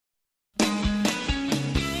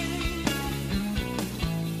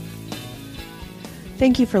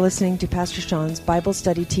Thank you for listening to Pastor Sean's Bible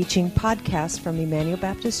Study Teaching podcast from Emmanuel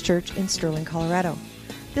Baptist Church in Sterling, Colorado.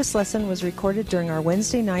 This lesson was recorded during our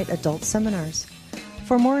Wednesday night adult seminars.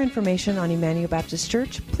 For more information on Emmanuel Baptist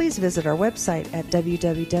Church, please visit our website at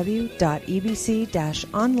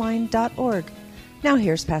www.ebc-online.org. Now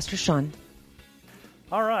here's Pastor Sean.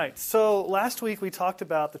 All right, so last week we talked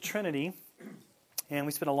about the Trinity, and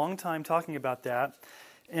we spent a long time talking about that.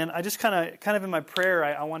 And I just kind of in my prayer,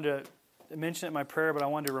 I wanted to mention it in my prayer, but I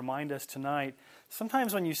wanted to remind us tonight.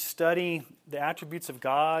 Sometimes when you study the attributes of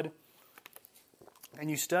God and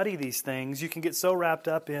you study these things, you can get so wrapped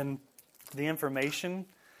up in the information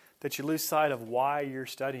that you lose sight of why you're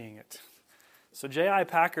studying it. So J.I.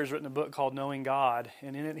 Packer's written a book called Knowing God,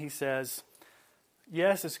 and in it he says,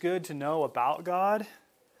 yes, it's good to know about God,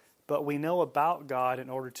 but we know about God in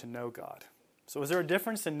order to know God. So is there a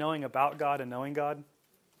difference in knowing about God and knowing God?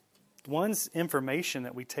 One's information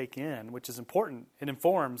that we take in, which is important. It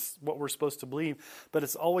informs what we're supposed to believe, but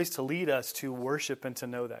it's always to lead us to worship and to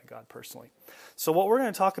know that God personally. So what we're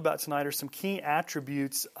going to talk about tonight are some key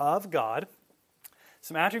attributes of God,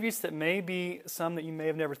 some attributes that may be some that you may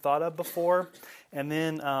have never thought of before, and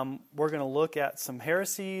then we're going to look at some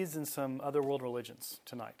heresies and some other world religions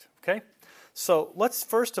tonight. Okay? So let's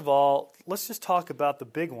just talk about the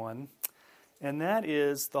big one, and that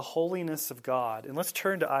is the holiness of God. And let's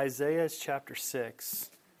turn to Isaiah chapter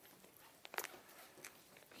 6.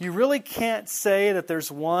 You really can't say that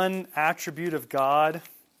there's one attribute of God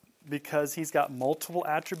because He's got multiple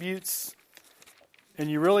attributes.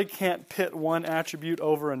 And you really can't pit one attribute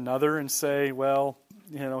over another and say, well,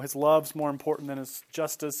 His love's more important than His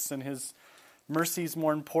justice and His mercy's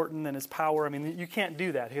more important than His power. I mean, you can't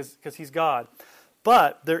do that because He's God.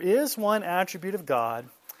 But there is one attribute of God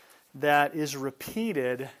that is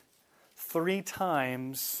repeated 3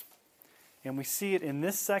 times, and we see it in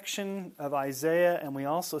this section of Isaiah, and we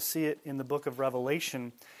also see it in the book of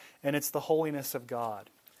Revelation, and it's the holiness of God.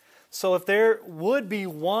 So if there would be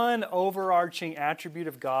one overarching attribute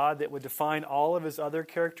of God that would define all of His other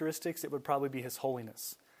characteristics, it would probably be His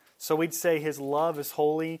holiness. So we'd say His love is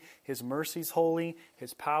holy, His mercy is holy,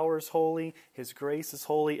 His power is holy, His grace is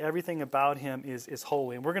holy. Everything about Him is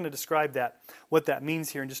holy. And we're going to describe what that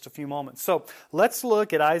means here in just a few moments. So let's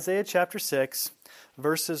look at Isaiah chapter 6,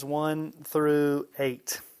 verses 1 through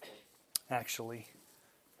 8, actually.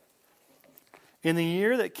 In the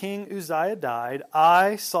year that King Uzziah died,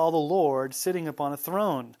 I saw the Lord sitting upon a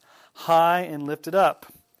throne, high and lifted up,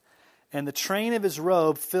 and the train of His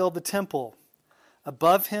robe filled the temple.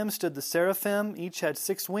 Above Him stood the seraphim. Each had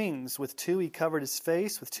 6 wings. With 2 He covered His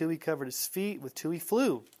face, with 2 He covered His feet, with 2 He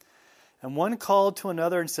flew. And one called to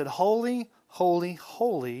another and said, Holy, holy,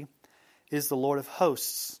 holy is the Lord of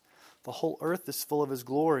hosts. The whole earth is full of His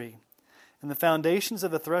glory. And the foundations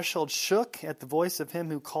of the threshold shook at the voice of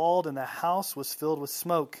Him who called, and the house was filled with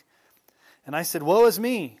smoke. And I said, Woe is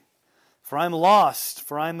me! For I am lost,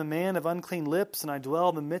 for I am a man of unclean lips, and I dwell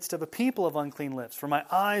in the midst of a people of unclean lips. For my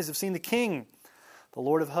eyes have seen the King, the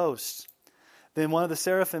Lord of hosts. Then one of the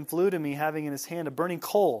seraphim flew to me, having in his hand a burning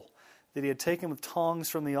coal that he had taken with tongs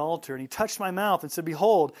from the altar. And he touched my mouth and said,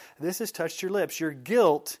 Behold, this has touched your lips. Your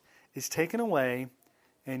guilt is taken away,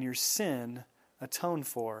 and your sin atoned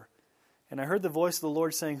for. And I heard the voice of the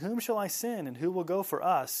Lord saying, Whom shall I send, and who will go for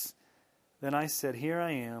us? Then I said, Here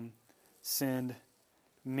I am, send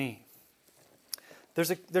me.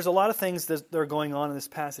 There's a lot of things that are going on in this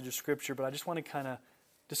passage of Scripture, but I just want to kind of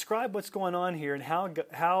describe what's going on here and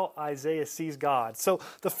how Isaiah sees God. So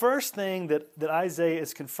the first thing that Isaiah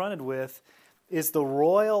is confronted with is the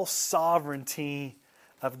royal sovereignty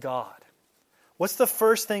of God. What's the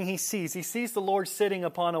first thing he sees? He sees the Lord sitting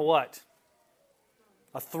upon a what?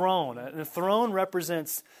 A throne. And a throne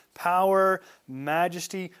represents power,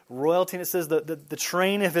 majesty, royalty. And it says the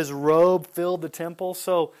train of His robe filled the temple.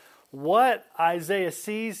 So what Isaiah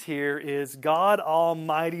sees here is God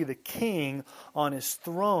Almighty, the King, on His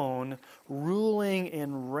throne, ruling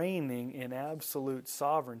and reigning in absolute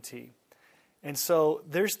sovereignty. And so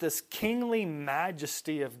there's this kingly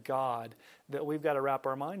majesty of God that we've got to wrap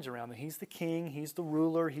our minds around. That He's the King, He's the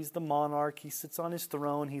ruler, He's the monarch, He sits on His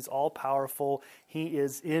throne, He's all-powerful, He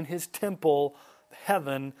is in His temple,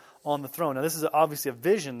 heaven, on the throne. Now this is obviously a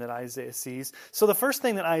vision that Isaiah sees. So the first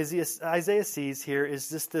thing that Isaiah sees here is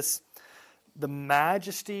just the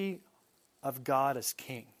majesty of God as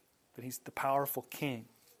King. That He's the powerful King.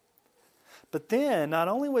 But then, not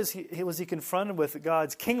only was he confronted with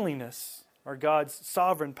God's kingliness, or God's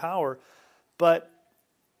sovereign power, but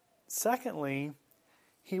secondly,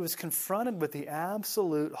 he was confronted with the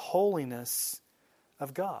absolute holiness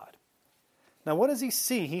of God. Now, what does he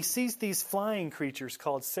see? He sees these flying creatures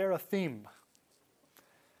called seraphim.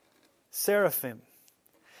 Seraphim.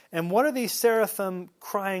 And what are these seraphim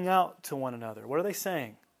crying out to one another? What are they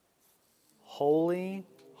saying? Holy,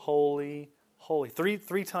 holy, holy.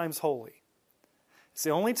 Three times holy. It's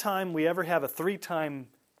the only time we ever have a 3-time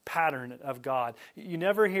pattern of God. You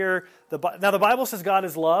never hear now the Bible says God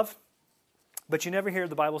is love, but you never hear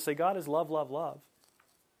the Bible say God is love, love, love.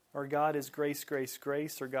 Or God is grace, grace,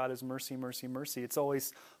 grace, or God is mercy, mercy, mercy. It's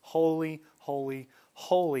always holy, holy,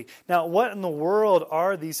 holy. Now, what in the world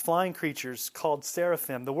are these flying creatures called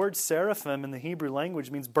seraphim? The word seraphim in the Hebrew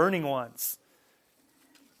language means burning ones.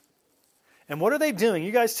 And what are they doing?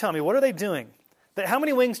 You guys tell me, what are they doing? How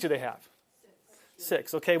many wings do they have?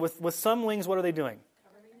 6. Okay, with some wings, what are they doing?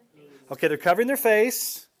 Okay, they're covering their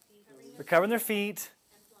face, they're covering their feet,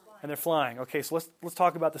 and they're flying. Okay, so let's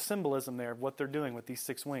talk about the symbolism there of what they're doing with these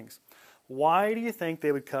 6 wings. Why do you think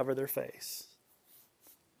they would cover their face?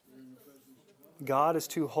 God is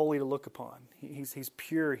too holy to look upon. He's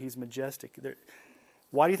pure, He's majestic.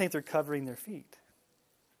 Why do you think they're covering their feet?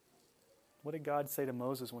 What did God say to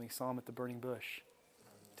Moses when He saw him at the burning bush?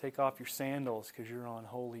 Take off your sandals because you're on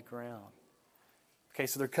holy ground. Okay,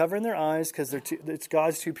 so they're covering their eyes because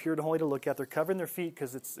God's too pure and holy to look at. They're covering their feet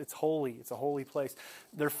because it's holy. It's a holy place.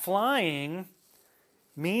 They're flying,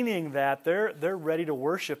 meaning that they're ready to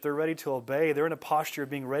worship. They're ready to obey. They're in a posture of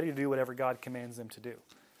being ready to do whatever God commands them to do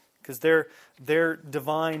because they're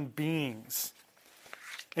divine beings.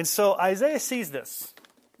 And so Isaiah sees this.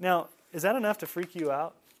 Now, is that enough to freak you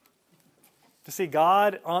out? To see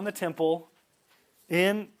God on the temple,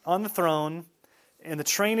 on the throne, and the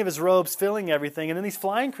train of His robes filling everything, and then these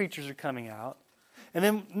flying creatures are coming out. And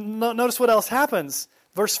then notice what else happens.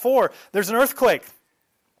 Verse 4, there's an earthquake.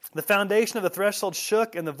 The foundation of the threshold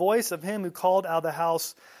shook, and the voice of him who called out of the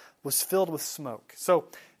house was filled with smoke. So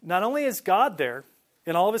not only is God there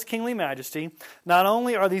in all of His kingly majesty, not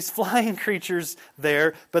only are these flying creatures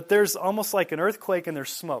there, but there's almost like an earthquake and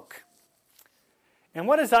there's smoke. And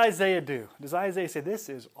what does Isaiah do? Does Isaiah say, "This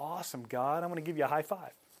is awesome, God, I'm going to give you a high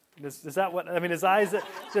five"? Does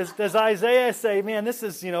Isaiah say, "Man, this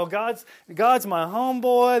is, God's my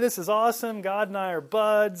homeboy. This is awesome. God and I are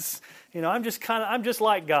buds. I'm just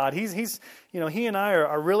like God. He's He and I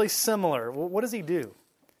are really similar." What does he do?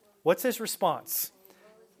 What's his response?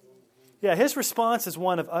 Yeah, his response is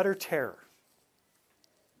one of utter terror.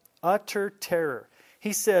 Utter terror.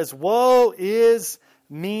 He says, "Woe is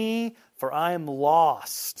me, for I am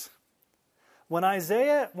lost." When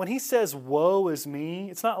he says, "Woe is me,"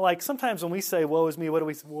 it's not like sometimes when we say, "Woe is me," what do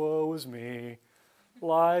we say? Woe is me.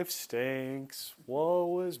 Life stinks.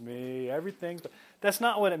 Woe is me. Everything. That's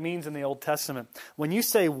not what it means in the Old Testament. When you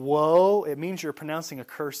say woe, it means you're pronouncing a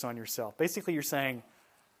curse on yourself. Basically, you're saying,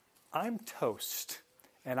 "I'm toast,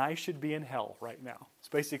 and I should be in hell right now." It's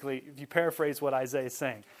basically, if you paraphrase what Isaiah is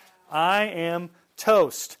saying, I am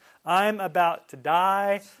toast. I'm about to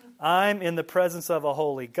die. I'm in the presence of a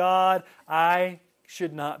holy God. I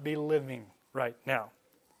should not be living right now.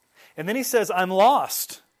 And then he says, "I'm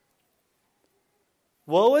lost.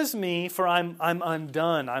 Woe is me, for I'm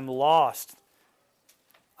undone. I'm lost.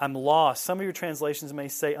 I'm lost." Some of your translations may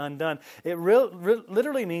say undone. It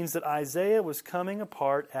literally means that Isaiah was coming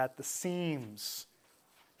apart at the seams.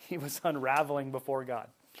 He was unraveling before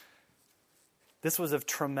God. This was a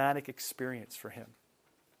traumatic experience for him.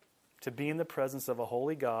 To be in the presence of a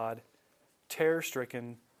holy God,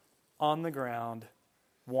 terror-stricken, on the ground,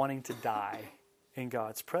 wanting to die in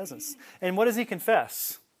God's presence. And what does he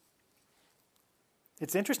confess?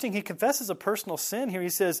 It's interesting, he confesses a personal sin here. He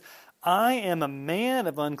says, "I am a man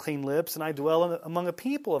of unclean lips, and I dwell among a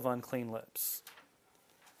people of unclean lips."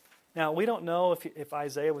 Now, we don't know if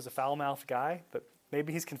Isaiah was a foul-mouthed guy, but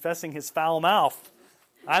maybe he's confessing his foul mouth.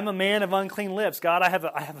 I'm a man of unclean lips. God, I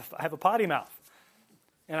have a potty mouth.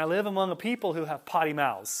 And I live among a people who have potty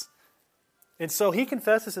mouths. And so he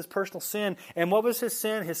confesses his personal sin. And what was his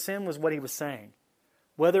sin? His sin was what he was saying.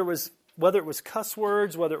 Whether it was cuss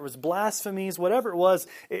words, whether it was blasphemies, whatever it was,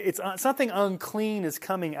 it's something unclean is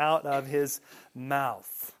coming out of his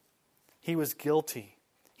mouth. He was guilty.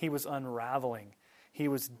 He was unraveling. He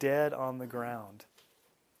was dead on the ground.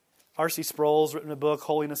 R.C. Sproul's written a book,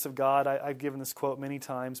 Holiness of God. I've given this quote many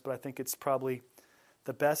times, but I think it's probably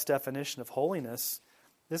the best definition of holiness.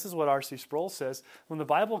 This is what R.C. Sproul says. When the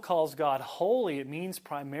Bible calls God holy, it means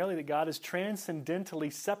primarily that God is transcendentally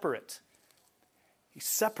separate. He's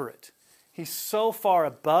separate. He's so far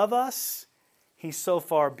above us, He's so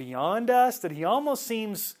far beyond us, that He almost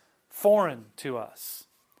seems foreign to us.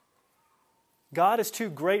 God is too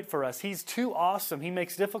great for us. He's too awesome. He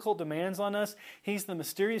makes difficult demands on us. He's the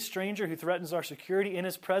mysterious stranger who threatens our security. In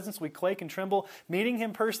His presence, we quake and tremble. Meeting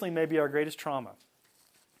Him personally may be our greatest trauma.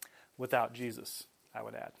 Without Jesus, I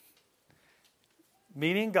would add.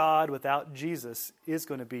 Meeting God without Jesus is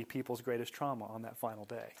going to be people's greatest trauma on that final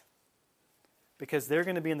day. Because they're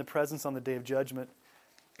going to be in the presence on the day of judgment,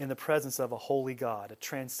 in the presence of a holy God, a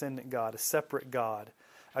transcendent God, a separate God,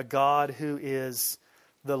 a God who is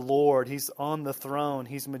the Lord. He's on the throne.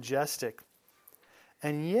 He's majestic.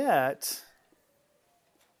 And yet,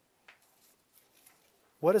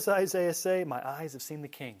 what does Isaiah say? My eyes have seen the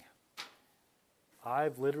King.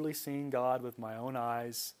 I've literally seen God with my own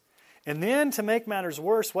eyes. And then, to make matters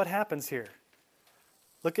worse, what happens here?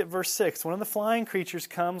 Look at verse 6. One of the flying creatures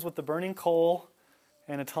comes with the burning coal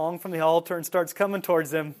and a tongue from the altar and starts coming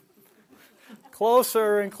towards him.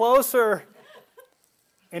 Closer and closer.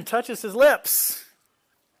 And touches his lips.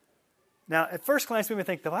 Now, at first glance, we may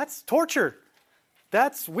think, that's torture.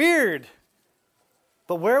 That's weird.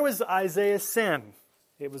 But where was Isaiah's sin?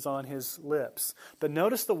 It was on his lips. But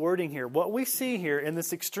notice the wording here. What we see here in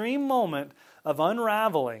this extreme moment of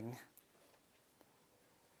unraveling,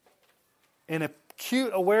 in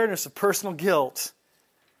acute awareness of personal guilt,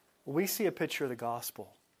 we see a picture of the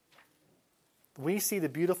gospel. We see the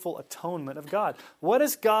beautiful atonement of God. What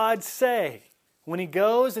does God say when he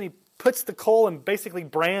goes and he puts the coal and basically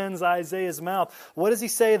brands Isaiah's mouth? What does he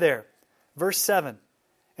say there? Verse 7.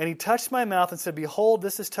 And he touched my mouth and said, behold,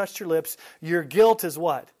 this has touched your lips. Your guilt is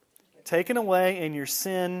what? Taken away, and your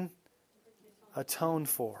sin atoned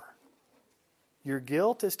for. Your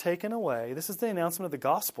guilt is taken away. This is the announcement of the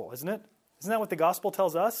gospel, isn't it? Isn't that what the gospel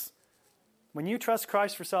tells us? When you trust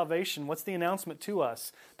Christ for salvation, what's the announcement to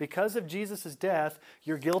us? Because of Jesus' death,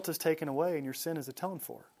 your guilt is taken away and your sin is atoned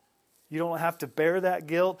for. You don't have to bear that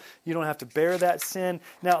guilt. You don't have to bear that sin.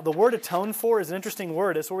 Now, the word atone for is an interesting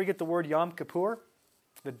word. That's where we get the word Yom Kippur,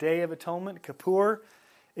 the Day of Atonement, Kippur.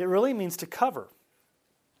 It really means to cover,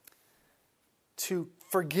 to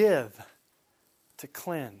forgive, to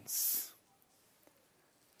cleanse.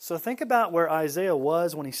 So think about where Isaiah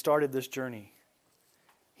was when he started this journey.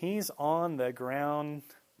 He's on the ground,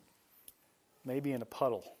 maybe in a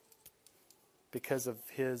puddle, because of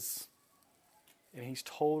and he's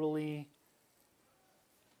totally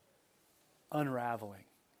unraveling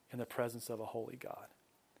in the presence of a holy God.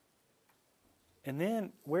 And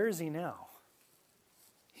then, where is he now?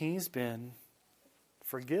 He's been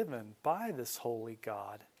forgiven by this holy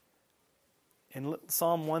God. In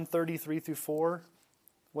Psalm 133 through 4,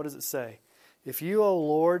 what does it say? If you, O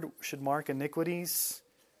Lord, should mark iniquities,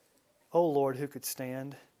 O Lord, who could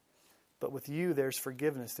stand? But with you there's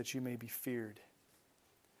forgiveness that you may be feared.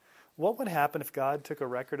 What would happen if God took a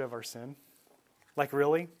record of our sin? Like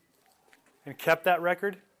really? And kept that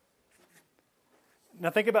record? Now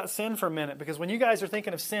think about sin for a minute, because when you guys are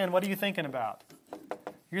thinking of sin, what are you thinking about?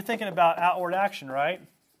 You're thinking about outward action, right?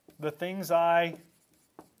 The things I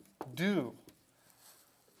do.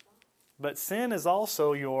 But sin is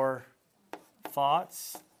also your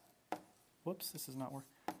thoughts. Whoops, this is not working.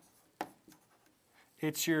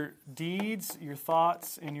 It's your deeds, your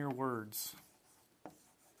thoughts, and your words.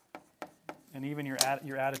 And even your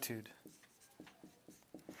attitude.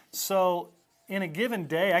 So, in a given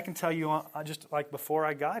day, I can tell you, just like before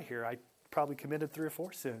I got here, I probably committed 3 or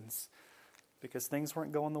 4 sins. Because things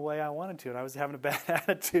weren't going the way I wanted to. And I was having a bad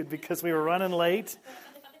attitude because we were running late.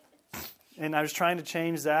 And I was trying to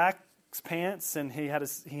change Zach's pants, and he had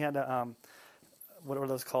what were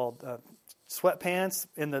those called? Sweatpants,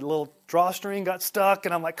 and the little drawstring got stuck,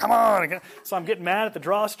 and I'm like, come on. So I'm getting mad at the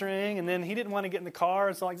drawstring, and then he didn't want to get in the car,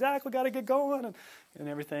 and so I'm like, Zach, we got to get going, and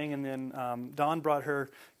everything. And then Dawn brought her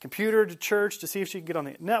computer to church to see if she could get on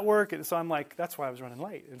the network, and so I'm like, that's why I was running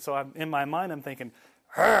late. And so in my mind, I'm thinking,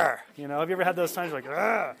 have you ever had those times you're like,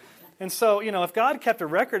 Arr! And so, if God kept a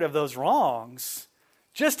record of those wrongs,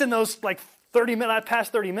 just in those like 30 minutes, I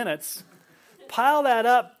passed 30 minutes, pile that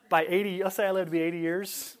up by 80, let's say I lived to be 80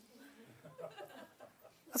 years.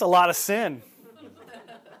 That's a lot of sin.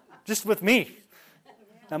 Just with me.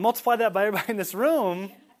 Now multiply that by everybody in this room.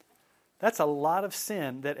 That's a lot of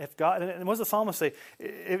sin that if God, and what does the psalmist say?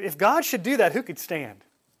 If God should do that, who could stand?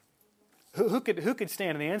 Who could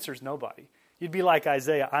stand? And the answer is nobody. You'd be like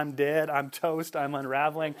Isaiah, I'm dead, I'm toast, I'm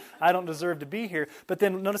unraveling, I don't deserve to be here. But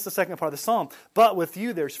then notice the second part of the psalm. But with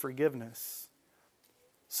you there's forgiveness.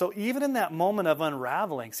 So even in that moment of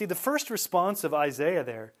unraveling, see, the first response of Isaiah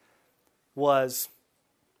there was,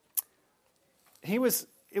 it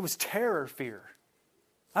was terror, fear.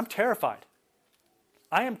 I'm terrified.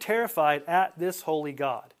 I am terrified at this holy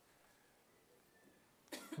God.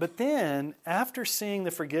 But then, after seeing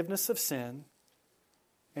the forgiveness of sin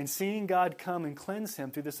and seeing God come and cleanse him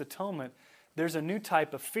through this atonement, there's a new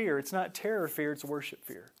type of fear. It's not terror fear, it's worship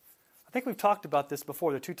fear. I think we've talked about this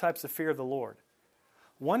before. There are 2 types of fear of the Lord.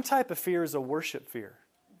 One type of fear is a worship fear.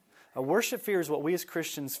 A worship fear is what we as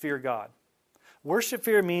Christians fear God. Worship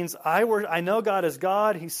fear means I know God is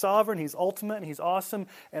God, He's sovereign, He's ultimate, and He's awesome,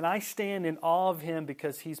 and I stand in awe of Him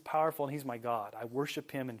because He's powerful and He's my God. I worship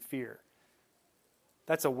Him in fear.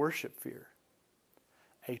 That's a worship fear.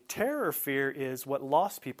 A terror fear is what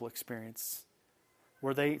lost people experience,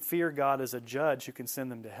 where they fear God as a judge who can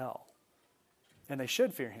send them to hell. And they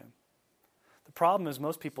should fear Him. The problem is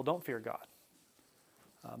most people don't fear God.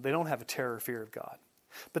 They don't have a terror fear of God.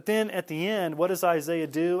 But then at the end, what does Isaiah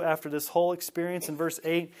do after this whole experience? In verse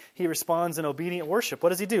 8, he responds in obedient worship. What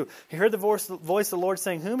does he do? He heard the voice of the Lord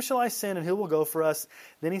saying, "Whom shall I send and who will go for us?"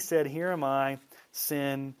 Then he said, "Here am I,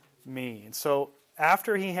 send me." And so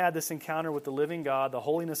after he had this encounter with the living God, the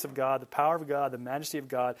holiness of God, the power of God, the majesty of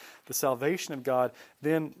God, the salvation of God,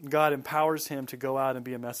 then God empowers him to go out and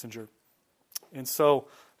be a messenger. And so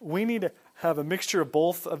we need to have a mixture of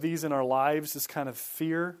both of these in our lives, this kind of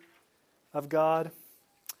fear of God,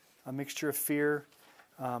 a mixture of fear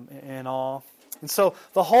and awe. And so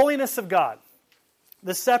the holiness of God,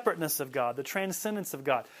 the separateness of God, the transcendence of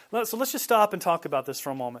God. So let's just stop and talk about this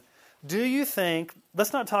for a moment. Do you think,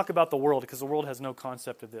 let's not talk about the world because the world has no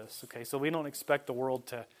concept of this, okay? So we don't expect the world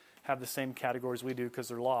to have the same categories we do because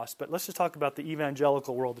they're lost. But let's just talk about the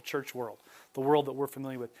evangelical world, the church world, the world that we're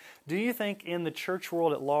familiar with. Do you think in the church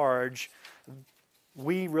world at large,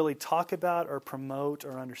 we really talk about or promote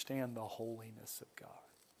or understand the holiness of God?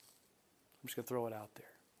 I'm just going to throw it out there.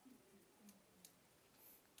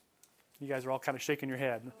 You guys are all kind of shaking your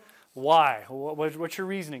head. Why? What's your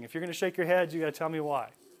reasoning? If you're going to shake your head, you got to tell me why.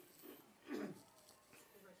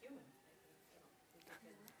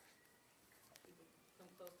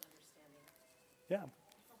 Yeah.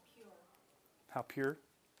 How pure?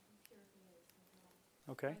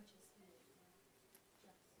 Okay. Okay.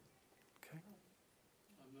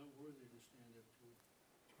 I'm not worthy to stand up to it.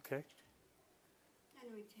 Okay.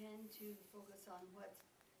 And we tend to focus on what's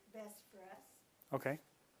best for us. Okay.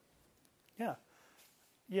 Yeah.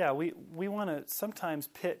 Yeah, we want to sometimes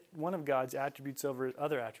pit one of God's attributes over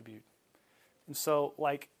other attribute. And so,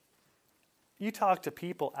 like, you talk to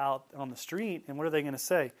people out on the street, and what are they going to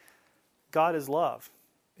say? God is love.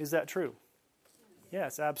 Is that true?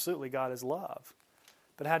 Yes, absolutely, God is love.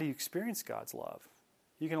 But how do you experience God's love?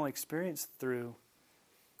 You can only experience through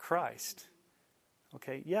Christ.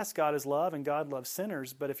 Okay, yes, God is love and God loves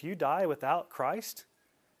sinners, but if you die without Christ,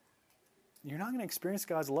 you're not going to experience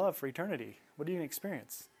God's love for eternity. What are you going to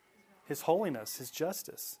experience? His holiness, His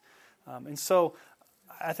justice. And so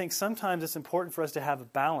I think sometimes it's important for us to have a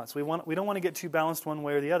balance. We don't want to get too balanced one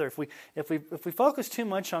way or the other. If we focus too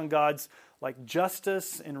much on God's like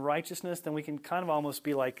justice and righteousness, then we can kind of almost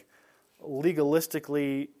be like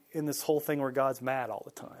legalistically in this whole thing where God's mad all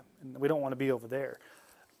the time. And we don't want to be over there.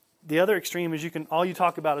 The other extreme is all you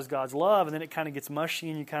talk about is God's love, and then it kind of gets mushy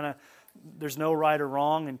and there's no right or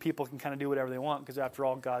wrong, and people can kind of do whatever they want because after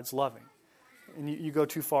all, God's loving. And you go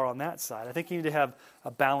too far on that side. I think you need to have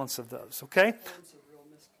a balance of those, okay? It forms a real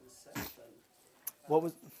misconception. What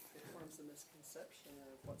was? It forms a misconception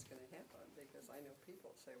of what's going to happen because I know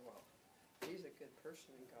people say, well, he's a good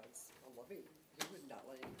person and God's loving.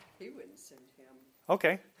 He wouldn't send him.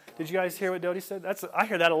 Okay. Did you guys hear what Dodie said? I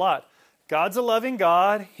hear that a lot. God's a loving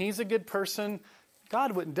God. He's a good person.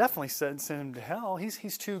 God wouldn't definitely send him to hell.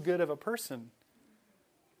 He's too good of a person.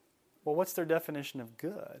 Well, what's their definition of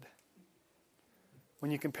good?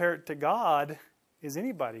 When you compare it to God, is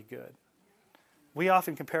anybody good? We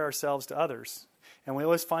often compare ourselves to others. And we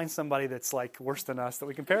always find somebody that's like worse than us that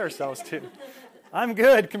we compare ourselves to. I'm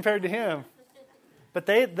good compared to him. But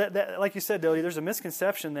like you said, Dodie, there's a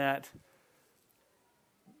misconception that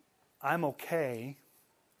I'm okay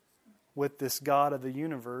with this God of the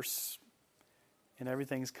universe and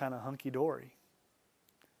everything's kind of hunky-dory.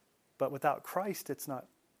 But without Christ,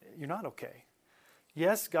 you're not okay.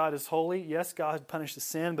 Yes, God is holy. Yes, God punished the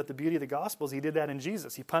sin, but the beauty of the gospel is He did that in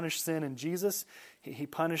Jesus. He punished sin in Jesus. He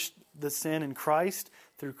punished the sin in Christ.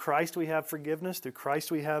 Through Christ we have forgiveness. Through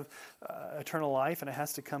Christ we have eternal life, and it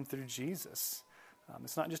has to come through Jesus.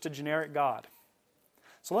 It's not just a generic God.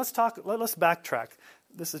 So let's backtrack.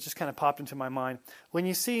 This has just kind of popped into my mind. When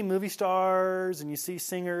you see movie stars and you see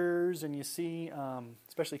singers and you see,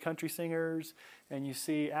 especially country singers, and you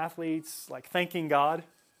see athletes like thanking God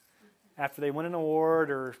after they win an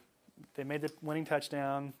award or they made the winning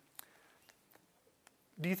touchdown,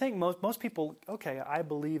 do you think most people, okay, I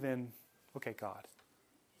believe in, God.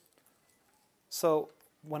 So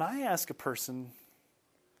when I ask a person,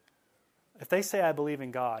 if they say I believe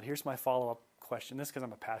in God, here's my follow-up question. This is because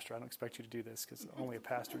I'm a pastor. I don't expect you to do this because only a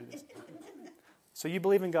pastor does this. So you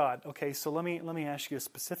believe in God. Okay, so let me ask you a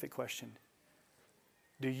specific question.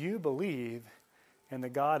 Do you believe and the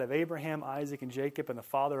God of Abraham, Isaac, and Jacob, and the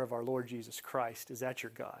Father of our Lord Jesus Christ. Is that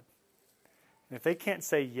your God? And if they can't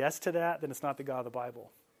say yes to that, then it's not the God of the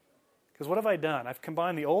Bible. Because what have I done? I've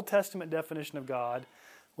combined the Old Testament definition of God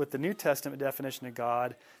with the New Testament definition of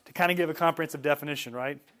God to kind of give a comprehensive definition,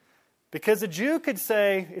 right? Because a Jew could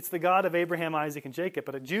say it's the God of Abraham, Isaac, and Jacob,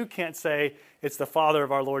 but a Jew can't say it's the Father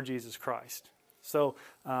of our Lord Jesus Christ. So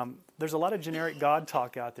there's a lot of generic God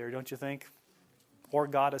talk out there, don't you think? Or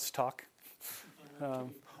goddess talk.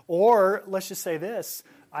 Or let's just say this.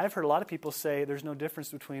 I've heard a lot of people say there's no difference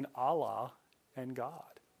between Allah and God.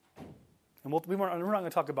 And we're not going to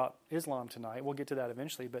talk about Islam tonight. We'll get to that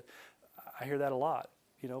eventually, but I hear that a lot.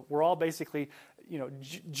 We're all basically,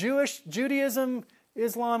 Judaism,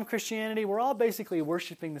 Islam, Christianity, we're all basically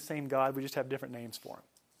worshiping the same God. We just have different names for him.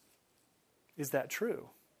 Is that true?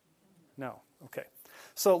 No. Okay.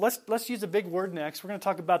 So let's use a big word next. We're going to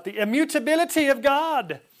talk about the immutability of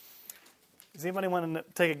God. Does anybody want to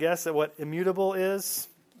take a guess at what immutable is?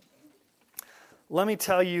 Let me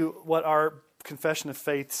tell you what our Confession of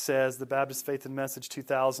Faith says, the Baptist Faith and Message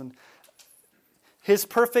 2000. His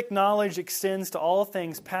perfect knowledge extends to all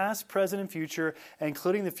things past, present, and future,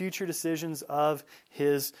 including the future decisions of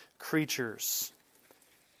His creatures.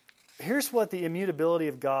 Here's what the immutability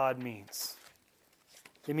of God means.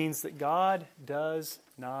 It means that God does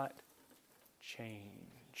not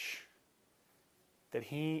change. That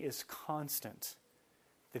He is constant.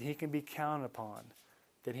 That He can be counted upon.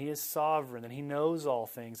 That He is sovereign, that He knows all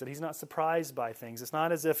things, that He's not surprised by things. It's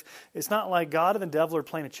not like God and the devil are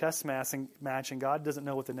playing a chess match and God doesn't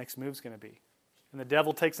know what the next move's going to be. And the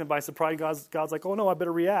devil takes him by surprise. God's like, oh no, I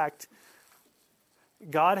better react.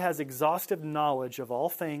 God has exhaustive knowledge of all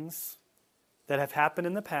things that have happened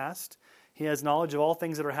in the past. He has knowledge of all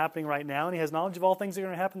things that are happening right now, and He has knowledge of all things that are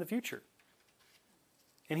going to happen in the future.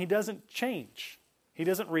 And He doesn't change. He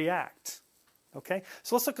doesn't react. Okay?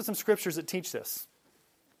 So let's look at some scriptures that teach this.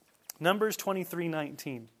 Numbers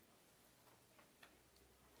 23:19.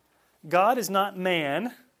 God is not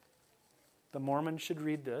man. The Mormons should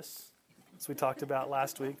read this, as we talked about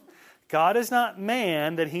last week. God is not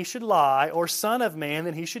man that He should lie, or son of man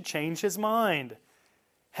that He should change His mind.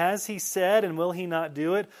 Has He said, and will He not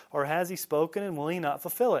do it? Or has He spoken, and will He not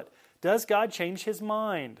fulfill it? Does God change His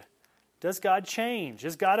mind? Does God change?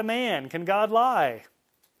 Is God a man? Can God lie?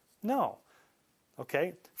 No.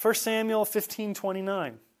 Okay. 1 Samuel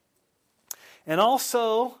 15:29. And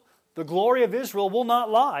also, the glory of Israel will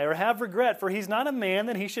not lie or have regret, for He's not a man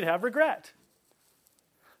that He should have regret.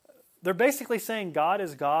 They're basically saying God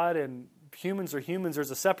is God and humans are humans.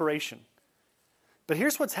 There's a separation. But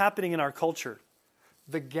here's what's happening in our culture.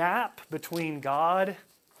 The gap between God,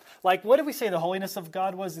 like what did we say the holiness of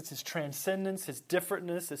God was? It's His transcendence, His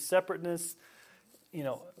differentness, His separateness.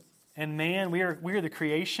 And man, we are the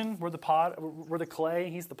creation. We're the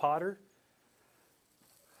clay. He's the potter.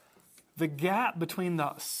 The gap between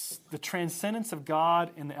the transcendence of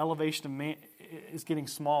God and the elevation of man is getting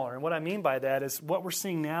smaller. And what I mean by that is what we're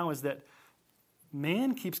seeing now is that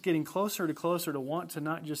man keeps getting closer to want to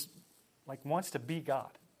not just, wants to be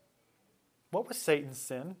God. What was Satan's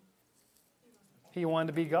sin? He wanted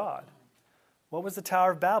to be God. What was the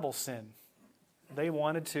Tower of Babel's sin? They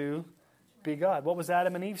wanted to be God. What was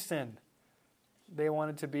Adam and Eve's sin? They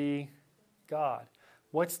wanted to be God.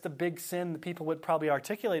 What's the big sin that people would probably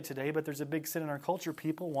articulate today, but there's a big sin in our culture.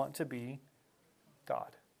 People want to be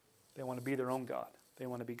God. They want to be their own God. They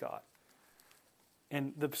want to be God.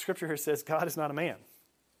 And the scripture here says God is not a man.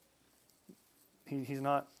 He's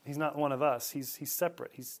not one of us. He's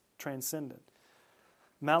separate. He's transcendent.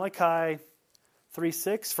 Malachi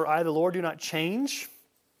 3:6, for I, the Lord, do not change.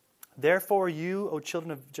 Therefore you, O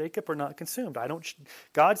children of Jacob, are not consumed.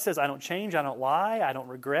 God says, I don't change, I don't lie, I don't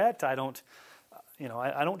regret, I don't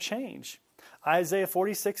change. Isaiah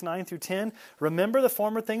 46:9-10, remember the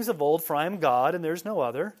former things of old, for I am God and there's no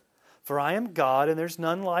other. For I am God and there's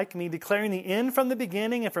none like me, declaring the end from the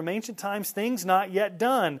beginning and from ancient times things not yet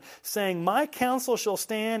done, saying, my counsel shall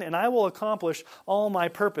stand and I will accomplish all my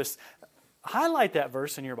purpose. Highlight that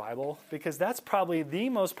verse in your Bible because that's probably the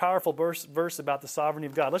most powerful verse about the sovereignty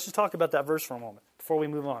of God. Let's just talk about that verse for a moment before we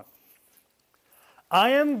move on. I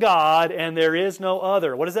am God and there is no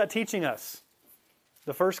other. What is that teaching us?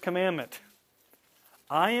 The first commandment.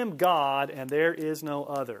 I am God and there is no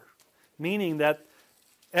other. Meaning that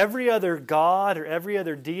every other God or every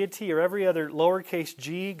other deity or every other lowercase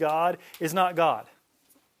g God is not God.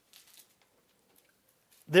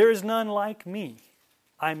 There is none like me.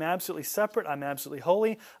 I'm absolutely separate. I'm absolutely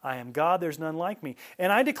holy. I am God. There's none like me.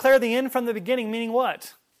 And I declare the end from the beginning, meaning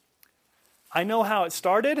what? I know how it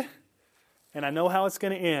started and I know how it's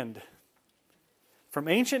going to end. From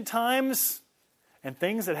ancient times, and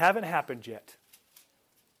things that haven't happened yet.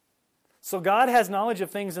 So God has knowledge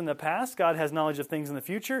of things in the past. God has knowledge of things in the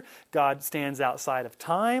future. God stands outside of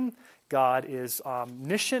time. God is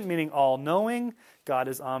omniscient, meaning all-knowing. God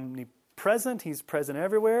is omnipresent. He's present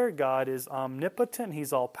everywhere. God is omnipotent.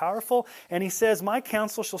 He's all-powerful. And he says, my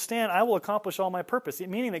counsel shall stand. I will accomplish all my purpose.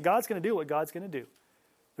 Meaning that God's going to do what God's going to do.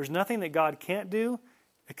 There's nothing that God can't do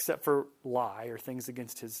except for lie or things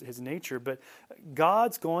against his nature. But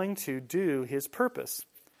God's going to do his purpose.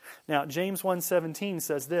 Now, James 1:17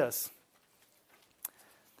 says this.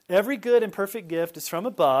 Every good and perfect gift is from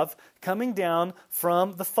above, coming down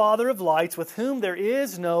from the Father of lights, with whom there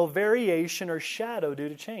is no variation or shadow due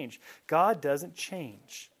to change. God doesn't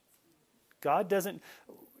change. God doesn't,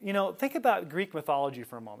 think about Greek mythology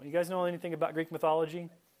for a moment. You guys know anything about Greek mythology?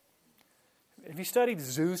 Have you studied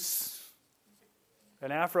Zeus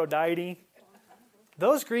and Aphrodite?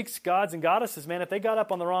 Those Greeks, gods and goddesses, man, if they got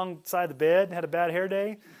up on the wrong side of the bed and had a bad hair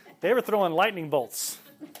day, they were throwing lightning bolts.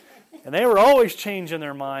 And they were always changing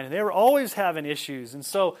their mind, and they were always having issues. And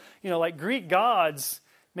so, like Greek gods,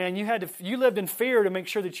 man, you lived in fear to make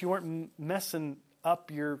sure that you weren't messing up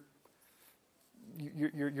your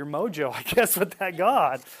mojo, I guess, with that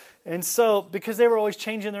god. And so, because they were always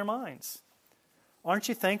changing their minds. Aren't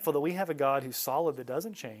you thankful that we have a God who's solid, that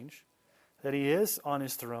doesn't change, that he is on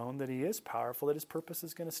his throne, that he is powerful, that his purpose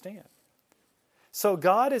is going to stand? So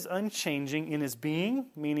God is unchanging in his being,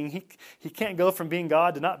 meaning he can't go from being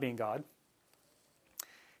God to not being God.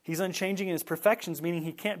 He's unchanging in his perfections, meaning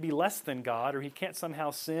he can't be less than God, or he can't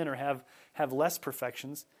somehow sin or have less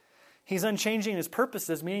perfections. He's unchanging in his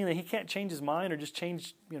purposes, meaning that he can't change his mind or just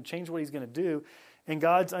change what he's going to do. And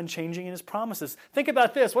God's unchanging in his promises. Think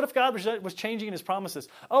about this. What if God was changing in his promises?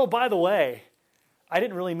 Oh, by the way, I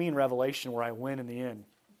didn't really mean Revelation where I win in the end.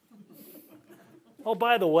 Oh,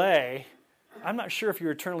 by the way, I'm not sure if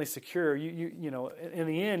you're eternally secure. In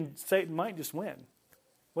the end, Satan might just win.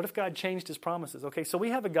 What if God changed his promises? Okay, so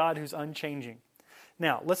we have a God who's unchanging.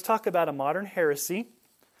 Now, let's talk about a modern heresy.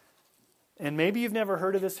 And maybe you've never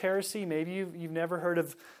heard of this heresy. Maybe you've never heard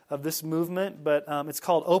of this movement, but it's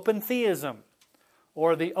called open theism,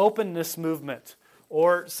 or the openness movement,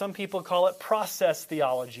 or some people call it process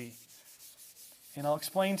theology. And I'll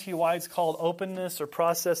explain to you why it's called openness or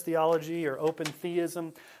process theology or open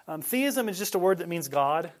theism. Theism is just a word that means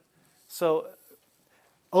God. So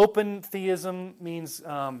open theism means,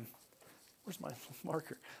 where's my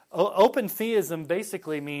marker? Open theism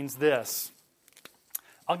basically means this.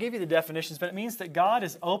 I'll give you the definitions, but it means that God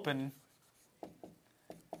is open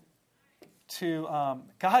to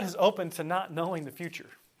not knowing the future.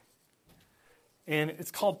 And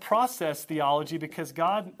it's called process theology because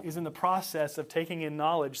God is in the process of taking in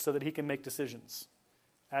knowledge so that he can make decisions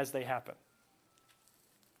as they happen.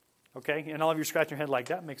 Okay? And all of you scratching your head like,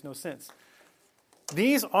 that makes no sense.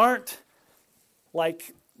 These aren't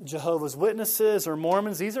like Jehovah's Witnesses or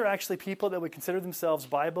Mormons. These are actually people that would consider themselves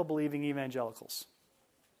Bible-believing evangelicals.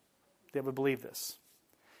 They would believe this.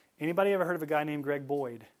 Anybody ever heard of a guy named Greg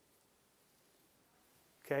Boyd?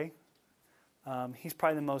 Okay? He's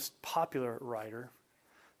probably the most popular writer.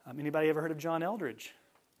 Anybody ever heard of John Eldridge?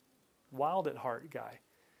 Wild at heart guy.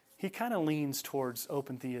 He kind of leans towards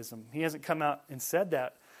open theism. He hasn't come out and said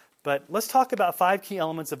that. But let's talk about 5 key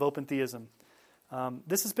elements of open theism.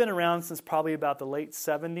 This has been around since probably about the late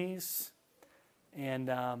 70s.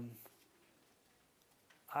 And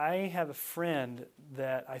I have a friend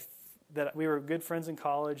that we were good friends in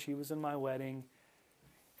college. He was in my wedding.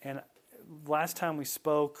 And last time we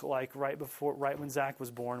spoke, like right when Zach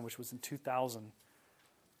was born, which was in 2000,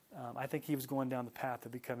 I think he was going down the path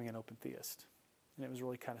of becoming an open theist. And it was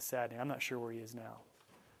really kind of saddening. I'm not sure where he is now.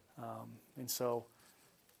 And so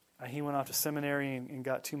he went off to seminary and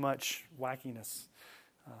got too much wackiness.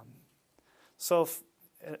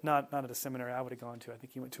 Not at a seminary I would have gone to. I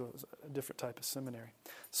think he went to a different type of seminary.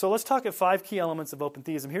 So let's talk at 5 key elements of open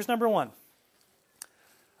theism. Here's number 1.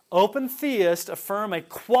 Open theists affirm a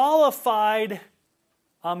qualified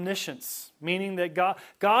omniscience, meaning that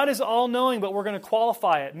God is all-knowing, but we're going to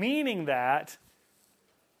qualify it, meaning that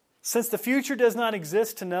since the future does not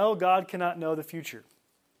exist to know, God cannot know the future.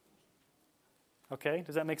 Okay,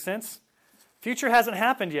 does that make sense? Future hasn't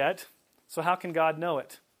happened yet, so how can God know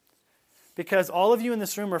it? Because all of you in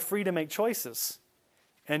this room are free to make choices.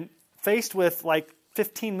 And faced with like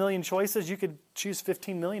 15 million choices, you could choose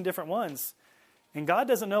 15 million different ones. And God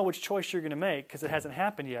doesn't know which choice you're going to make because it hasn't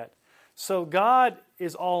happened yet. So God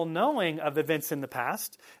is all-knowing of events in the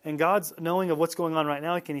past, and God's knowing of what's going on right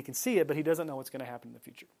now, and he can see it, but he doesn't know what's going to happen in the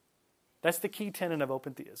future. That's the key tenet of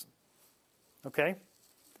open theism. Okay?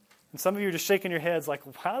 And some of you are just shaking your heads like,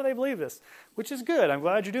 how do they believe this? Which is good. I'm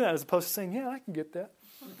glad you're doing that, as opposed to saying, yeah, I can get that.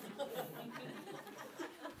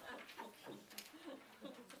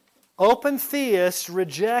 Open theists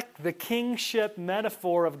reject the kingship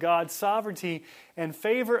metaphor of God's sovereignty in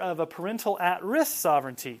favor of a parental at-risk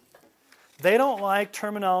sovereignty. They don't like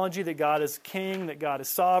terminology that God is king, that God is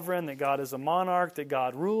sovereign, that God is a monarch, that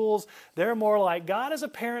God rules. They're more like God is a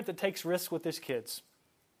parent that takes risks with his kids.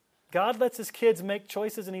 God lets his kids make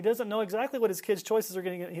choices, and he doesn't know exactly what his kids' choices they're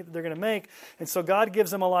going to make, and so God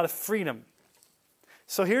gives them a lot of freedom.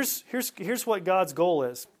 So here's what God's goal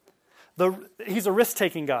is. He's a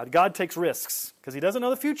risk-taking God. God takes risks because he doesn't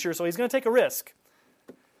know the future, so he's going to take a risk.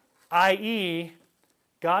 I.e.,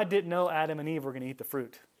 God didn't know Adam and Eve were going to eat the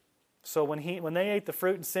fruit. So when they ate the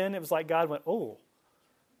fruit and sinned, it was like God went, oh,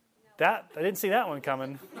 I didn't see that one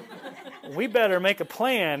coming. We better make a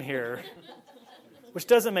plan here. Which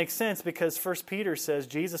doesn't make sense because 1 Peter says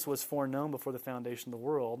Jesus was foreknown before the foundation of the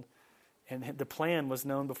world, and the plan was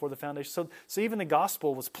known before the foundation. So even the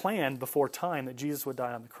gospel was planned before time that Jesus would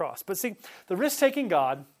die on the cross. But see, the risk-taking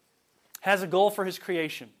God has a goal for his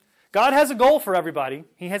creation. God has a goal for everybody.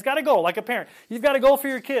 He has got a goal, like a parent. You've got a goal for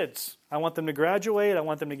your kids. I want them to graduate. I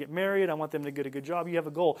want them to get married. I want them to get a good job. You have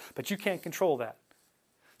a goal, but you can't control that.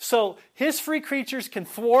 So his free creatures can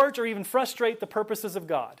thwart or even frustrate the purposes of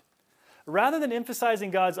God. Rather than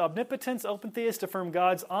emphasizing God's omnipotence, open theists affirm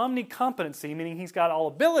God's omnicompetency, meaning he's got all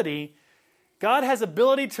ability. God has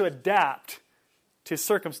ability to adapt to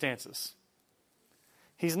circumstances.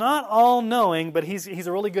 He's not all-knowing, but he's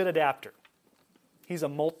a really good adapter. He's a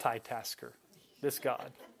multitasker, this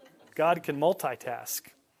God. God can multitask.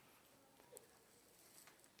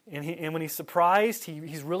 And when he's surprised,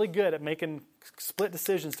 he's really good at making split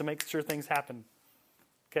decisions to make sure things happen.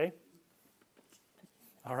 Okay?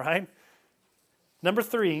 All right? Number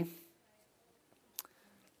 3,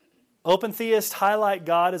 open theists highlight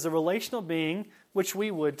God as a relational being, which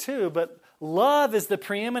we would too, but love is the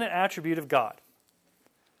preeminent attribute of God.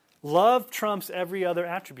 Love trumps every other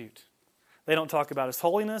attribute. They don't talk about his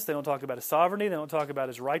holiness, they don't talk about his sovereignty, they don't talk about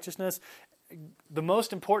his righteousness. The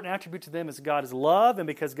most important attribute to them is God is love, and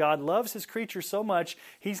because God loves his creatures so much,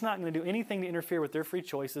 he's not going to do anything to interfere with their free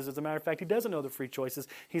choices. As a matter of fact, he doesn't know their free choices.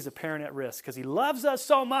 He's a parent at risk because he loves us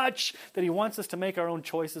so much that he wants us to make our own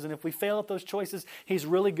choices, and if we fail at those choices, he's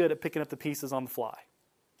really good at picking up the pieces on the fly.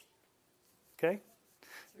 Okay?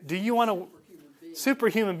 Do you want to...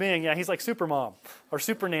 Superhuman being, yeah, he's like super mom or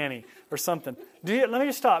super nanny or something. Let me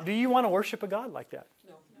just stop. Do you want to worship a God like that?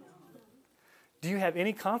 No. Do you have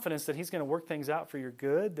any confidence that he's going to work things out for your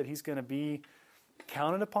good, that he's going to be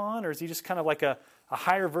counted upon, or is he just kind of like a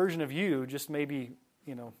higher version of you, just maybe,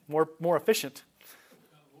 more efficient?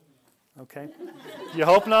 Okay. You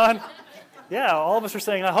hope not? Yeah, all of us are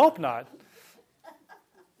saying, I hope not.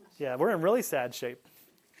 Yeah, we're in really sad shape.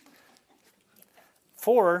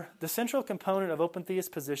 4, the central component of open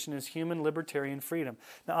theist position is human libertarian freedom.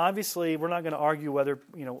 Now, obviously, we're not going to argue whether,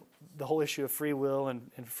 the whole issue of free will and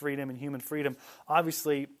freedom and human freedom.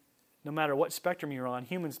 Obviously, no matter what spectrum you're on,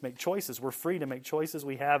 humans make choices. We're free to make choices.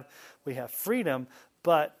 We have freedom.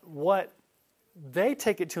 But what they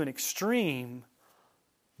take it to an extreme,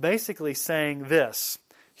 basically saying this: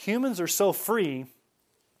 humans are so free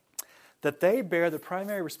that they bear the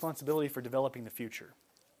primary responsibility for developing the future.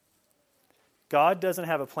 God doesn't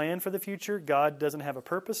have a plan for the future. God doesn't have a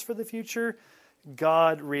purpose for the future.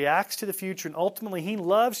 God reacts to the future, and ultimately he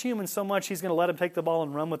loves humans so much he's going to let them take the ball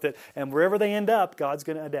and run with it, and wherever they end up, God's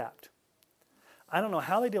going to adapt. I don't know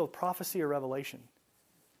how they deal with prophecy or revelation.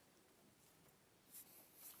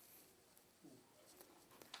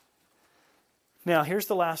 Now, here's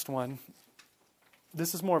the last one.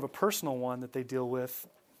 This is more of a personal one that they deal with.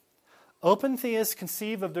 Open theists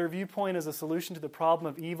conceive of their viewpoint as a solution to the problem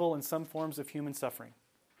of evil and some forms of human suffering.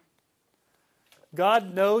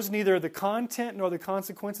 God knows neither the content nor the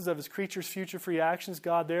consequences of his creatures' future free actions.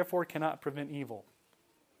 God, therefore, cannot prevent evil.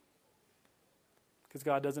 Because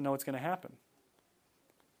God doesn't know what's going to happen.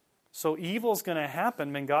 So evil is going to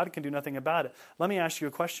happen, and God can do nothing about it. Let me ask you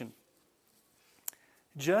a question.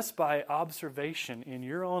 Just by observation in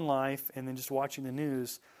your own life and then just watching the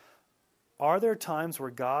news, are there times where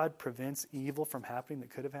God prevents evil from happening that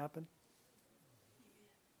could have happened?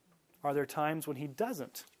 Are there times when he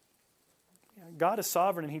doesn't? God is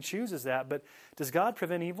sovereign and he chooses that, but does God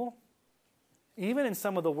prevent evil? Even in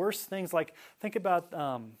some of the worst things, like think about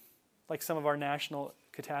like some of our national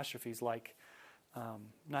catastrophes, like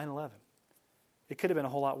 9/11. It could have been a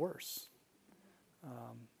whole lot worse.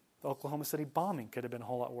 The Oklahoma City bombing could have been a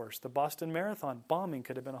whole lot worse. The Boston Marathon bombing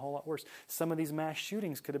could have been a whole lot worse. Some of these mass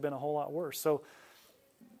shootings could have been a whole lot worse. So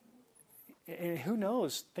And who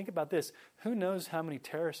knows, think about this, who knows how many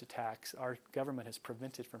terrorist attacks our government has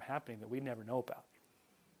prevented from happening that we never know about?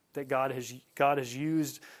 That God has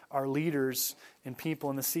used our leaders and people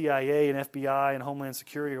in the CIA and FBI and Homeland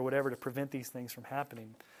Security or whatever to prevent these things from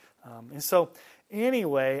happening. And so,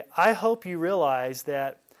 anyway, I hope you realize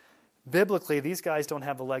that biblically these guys don't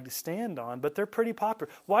have a leg to stand on, but they're pretty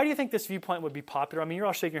popular. Why do you think this viewpoint would be popular? I mean, you're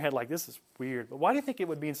all shaking your head like this is weird, but why do you think it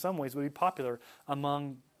would be in some ways would be popular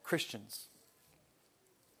among Christians?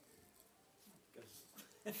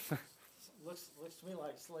 looks to me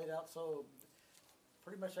like it's laid out so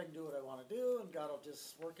pretty much I can do what I want to do, and God will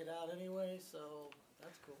just work it out anyway, so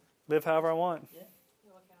that's cool. Live however I want. Yeah.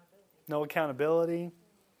 No accountability. And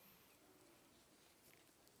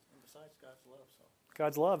besides, God's love, so.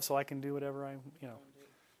 God's love, so I can do whatever I. Yeah.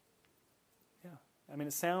 I mean,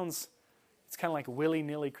 it's kind of like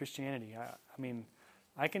willy-nilly Christianity. I mean,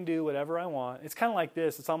 I can do whatever I want. It's kind of like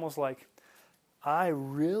this. It's almost like, I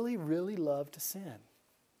really, really love to sin.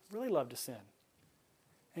 Really love to sin.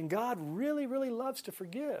 And God really, really loves to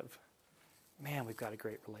forgive. Man, we've got a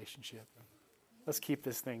great relationship. Let's keep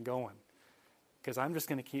this thing going. Because I'm just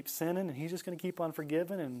going to keep sinning, and He's just going to keep on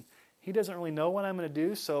forgiving, and He doesn't really know what I'm going to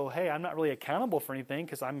do, so, hey, I'm not really accountable for anything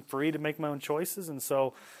because I'm free to make my own choices, and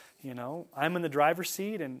so, I'm in the driver's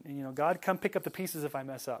seat, and God, come pick up the pieces if I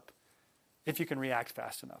mess up, if you can react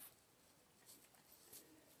fast enough.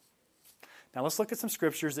 Now let's look at some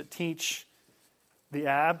scriptures that teach the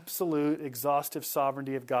absolute exhaustive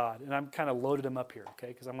sovereignty of God. And I'm kind of loaded them up here, okay?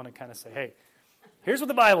 Because I'm going to kind of say, hey, here's what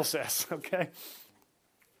the Bible says, okay?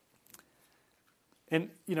 And,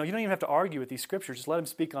 you don't even have to argue with these scriptures. Just let them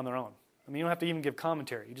speak on their own. I mean, you don't have to even give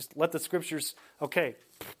commentary. You just let the scriptures, okay,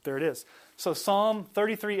 there it is. So Psalm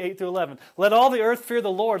 33, 8 through 11. Let all the earth fear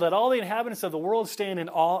the Lord. Let all the inhabitants of the world stand in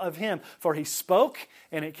awe of Him. For He spoke,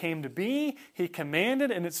 and it came to be. He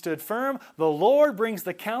commanded, and it stood firm. The Lord brings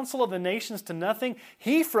the counsel of the nations to nothing.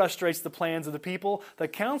 He frustrates the plans of the people. The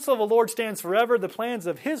counsel of the Lord stands forever. The plans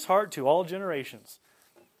of His heart to all generations.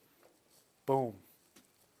 Boom.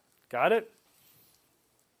 Got it?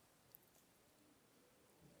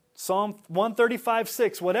 Psalm 135,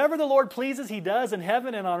 6. Whatever the Lord pleases, He does in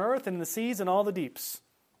heaven and on earth and in the seas and all the deeps.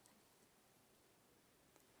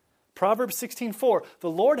 Proverbs 16:4. The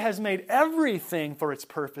Lord has made everything for its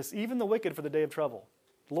purpose, even the wicked for the day of trouble.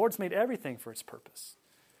 The Lord's made everything for its purpose.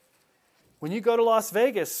 When you go to Las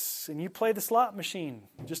Vegas and you play the slot machine,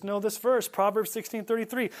 just know this verse, Proverbs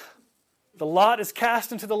 16:33. The lot is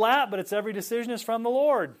cast into the lap, but its every decision is from the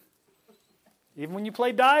Lord. Even when you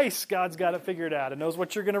play dice, God's got it figured out and knows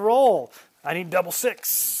what you're going to roll. I need double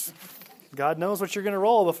six. God knows what you're going to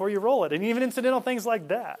roll before you roll it. And even incidental things like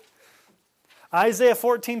that. Isaiah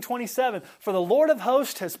 14:27. For the Lord of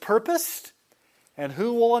hosts has purposed, and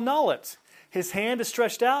who will annul it? His hand is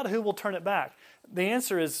stretched out, who will turn it back? The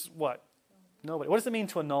answer is what? Nobody. What does it mean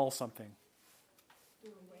to annul something?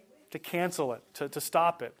 To cancel it, to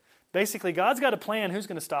stop it. Basically, God's got a plan. Who's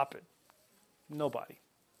going to stop it? Nobody.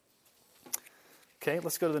 Okay,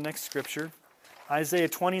 let's go to the next scripture. Isaiah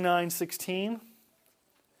 29:16.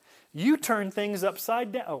 You turn things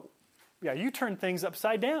upside down. You turn things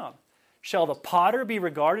upside down. Shall the potter be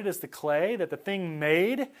regarded as the clay, that the thing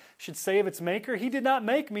made should say of its maker, He did not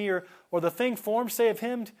make me, or the thing formed say of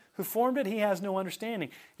Him who formed it, He has no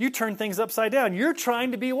understanding. You turn things upside down. You're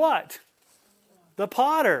trying to be what? The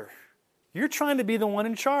potter. You're trying to be the one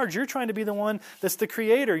in charge. You're trying to be the one that's the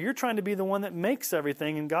creator. You're trying to be the one that makes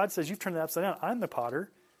everything. And God says, you've turned it upside down. I'm the potter.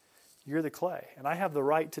 You're the clay. And I have the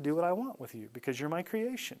right to do what I want with you because you're my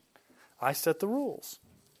creation. I set the rules.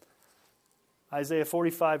 Isaiah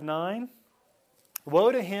 45:9.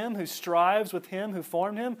 Woe to him who strives with Him who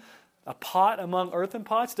formed him, a pot among earthen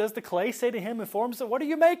pots. Does the clay say to him who forms it, what are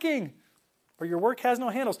you making? For your work has no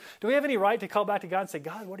handles. Do we have any right to call back to God and say,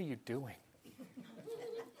 God, what are you doing?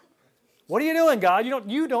 What are you doing, God?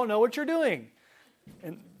 You don't know what you're doing.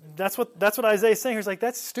 And that's what Isaiah is saying. He's like,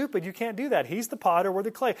 that's stupid. You can't do that. He's the potter. We're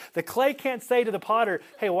the clay. The clay can't say to the potter,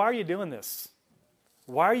 hey, why are you doing this?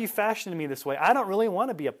 Why are you fashioning me this way? I don't want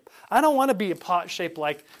to be a pot shaped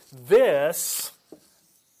like this.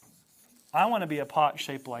 I want to be a pot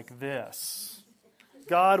shaped like this.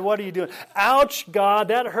 God, what are you doing? Ouch, God,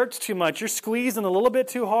 that hurts too much. You're squeezing a little bit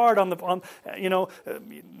too hard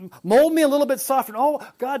mold me a little bit softer. Oh,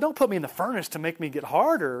 God, don't put me in the furnace to make me get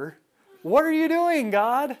harder. What are you doing,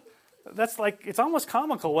 God? That's like, it's almost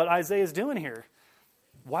comical what Isaiah is doing here.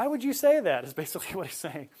 Why would you say that is basically what he's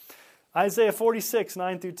saying. Isaiah 46,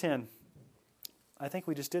 9 through 10. I think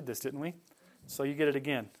we just did this, didn't we? So you get it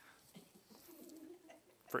again.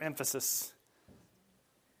 For emphasis.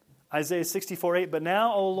 Isaiah 64:8. But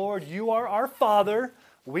now, O Lord, you are our Father.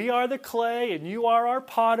 We are the clay, and you are our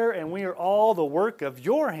potter, and we are all the work of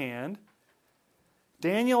your hand.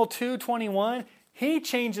 Daniel 2:21, he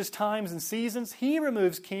changes times and seasons. He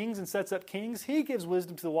removes kings and sets up kings. He gives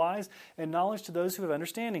wisdom to the wise and knowledge to those who have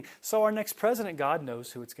understanding. So our next president, God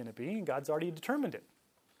knows who it's going to be, and God's already determined it.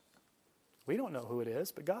 We don't know who it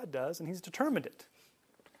is, but God does, and he's determined it.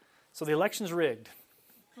 So the election's rigged.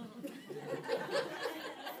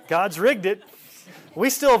 God's rigged it. We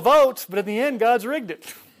still vote, but in the end, God's rigged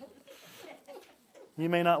it. You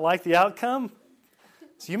may not like the outcome.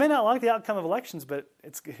 So you may not like the outcome of elections, but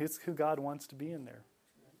it's who God wants to be in there.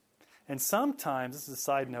 And sometimes, this is a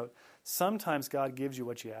side note, sometimes God gives you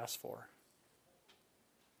what you ask for.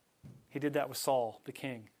 He did that with Saul, the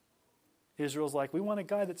king. Israel's like, we want a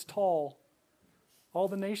guy that's tall. All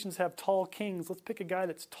the nations have tall kings. Let's pick a guy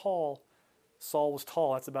that's tall. Saul was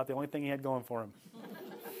tall. That's about the only thing he had going for him.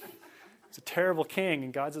 He's a terrible king,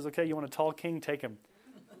 and God says, okay, you want a tall king? Take him.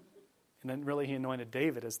 And then really he anointed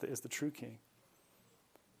David as the true king.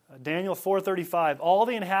 Daniel 4:35, all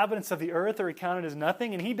the inhabitants of the earth are accounted as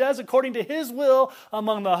nothing, and he does according to his will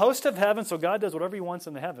among the host of heaven, so God does whatever he wants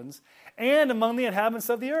in the heavens, and among the inhabitants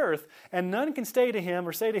of the earth, and none can stay to him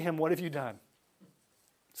or say to him, what have you done?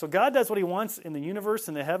 So God does what he wants in the universe,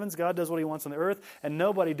 in the heavens, God does what he wants on the earth, and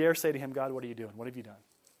nobody dare say to him, God, what are you doing? What have you done?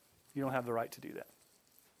 You don't have the right to do that.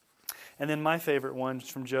 And then my favorite one is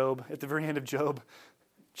from Job. At the very end of Job,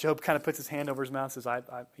 Job kind of puts his hand over his mouth and says, I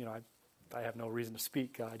have no reason to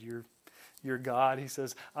speak, God. You're God. He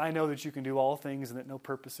says, I know that you can do all things and that no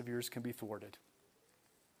purpose of yours can be thwarted.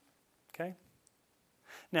 Okay?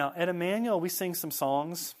 Now, at Emmanuel, we sing some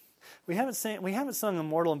songs. We haven't sung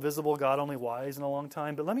Immortal, Invisible, God Only Wise in a long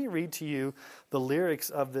time, but let me read to you the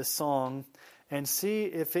lyrics of this song and see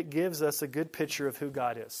if it gives us a good picture of who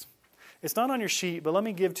God is. It's not on your sheet, but let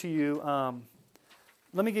me give you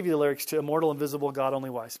the lyrics to Immortal, Invisible, God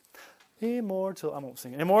Only Wise. Immortal, I won't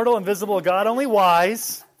sing it. Immortal, invisible, God only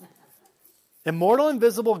wise. Immortal,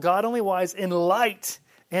 invisible, God only wise, in light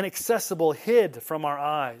and accessible, hid from our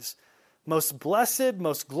eyes. Most blessed,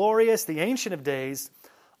 most glorious, the Ancient of Days,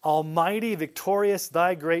 almighty, victorious,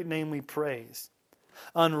 thy great name we praise.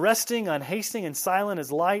 Unresting, unhasting, and silent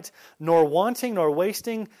as light, nor wanting nor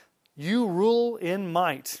wasting, you rule in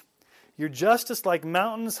might. Your justice like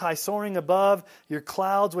mountains high soaring above, your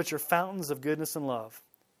clouds which are fountains of goodness and love.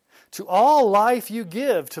 To all life you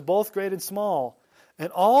give, to both great and small. And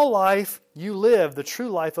all life you live, the true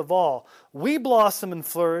life of all. We blossom and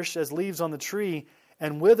flourish as leaves on the tree,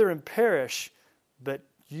 and wither and perish, but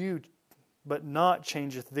not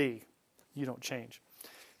changeth thee. You don't change.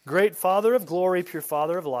 Great Father of glory, pure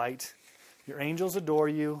Father of light, your angels adore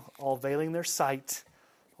you, all veiling their sight.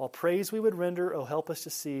 All praise we would render, oh help us to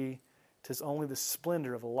see, 'tis only the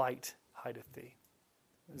splendor of light hideth thee.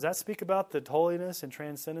 Does that speak about the holiness and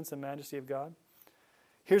transcendence and majesty of God?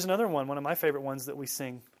 Here's another one of my favorite ones that we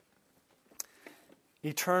sing.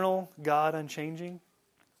 Eternal God unchanging,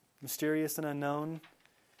 mysterious and unknown,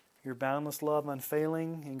 your boundless love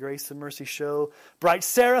unfailing, in grace and mercy show. Bright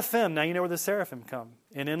seraphim, now you know where the seraphim come.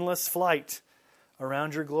 In endless flight,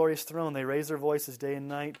 around your glorious throne, they raise their voices day and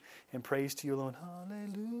night in praise to you alone.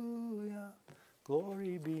 Hallelujah,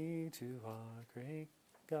 glory be to our great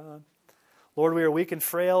God. Lord, we are weak and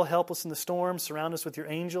frail. Help us in the storm. Surround us with your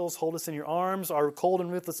angels. Hold us in your arms, our cold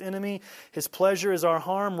and ruthless enemy. His pleasure is our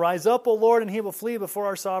harm. Rise up, O Lord, and he will flee before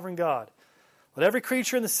our sovereign God. Let every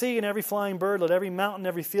creature in the sea and every flying bird, let every mountain,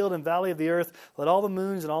 every field and valley of the earth, let all the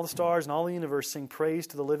moons and all the stars and all the universe sing praise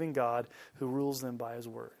to the living God who rules them by his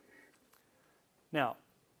word. Now,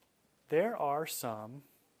 there are some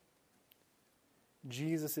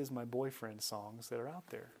Jesus is my boyfriend songs that are out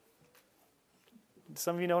there.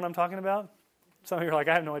 Some of you know what I'm talking about? Some of you are like,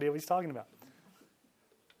 I have no idea what he's talking about.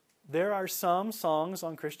 There are some songs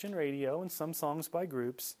on Christian radio and some songs by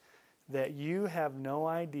groups that you have no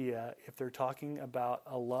idea if they're talking about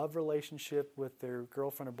a love relationship with their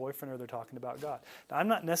girlfriend or boyfriend or they're talking about God. Now, I'm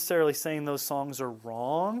not necessarily saying those songs are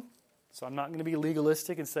wrong, so I'm not going to be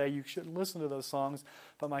legalistic and say you shouldn't listen to those songs.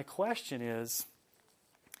 But my question is,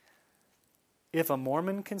 if a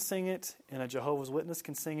Mormon can sing it and a Jehovah's Witness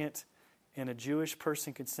can sing it and a Jewish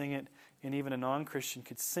person could sing it and even a non-Christian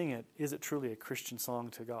could sing it, is it truly a Christian song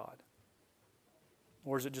to God?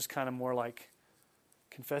 Or is it just kind of more like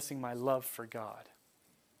confessing my love for God?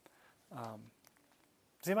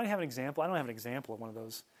 Does anybody have an example? I don't have an example of one of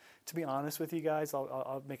those. To be honest with you guys,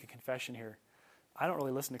 I'll make a confession here. I don't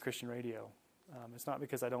really listen to Christian radio. It's not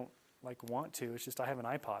because I don't want to. It's just I have an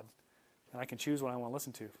iPod and I can choose what I want to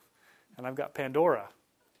listen to. And I've got Pandora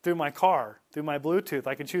through my car, through my Bluetooth.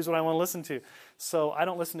 I can choose what I want to listen to. So I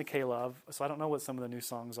don't listen to K-Love, so I don't know what some of the new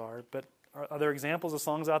songs are. But Are there examples of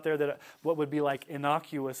songs out there that what would be like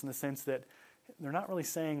innocuous in the sense that they're not really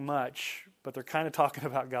saying much, but they're kind of talking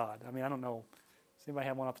about God? I mean, I don't know. Does anybody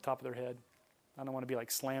have one off the top of their head? I don't want to be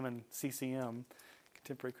like slamming CCM,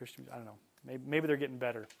 contemporary Christian. I don't know. Maybe they're getting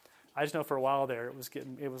better. I just know for a while there it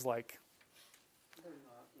was like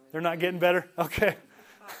they're not getting better. Okay.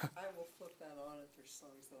 I will flip that on if there's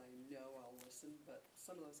songs that I know I'll listen, but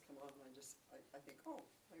some of those come on and I think, oh,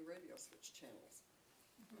 my radio switched channels.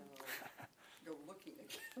 And I'll go looking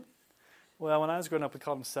again. Well, when I was growing up, we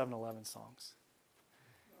called them 7-Eleven songs.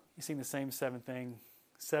 You sing the same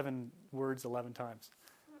 7 words 11 times.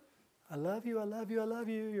 I love you, I love you, I love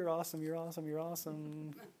you. You're awesome, you're awesome, you're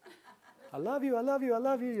awesome. I love you, I love you, I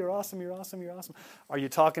love you. You're awesome, you're awesome, you're awesome. Are you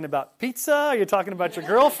talking about pizza? Are you talking about your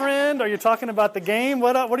girlfriend? Are you talking about the game?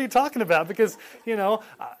 What are you talking about? Because, to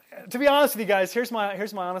be honest with you guys, here's my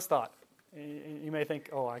honest thought. You may think,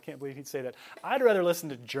 oh, I can't believe he'd say that. I'd rather listen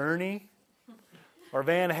to Journey or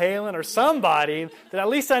Van Halen or somebody that at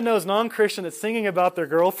least I know is non-Christian that's singing about their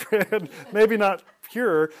girlfriend, maybe not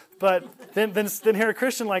pure, but then hear a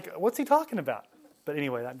Christian like, what's he talking about? But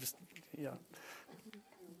anyway, I'm just,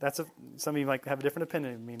 some of you might have a different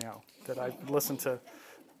opinion of me now that I listen to.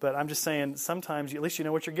 But I'm just saying, sometimes at least you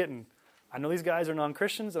know what you're getting. I know these guys are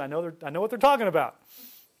non-Christians, and I know what they're talking about.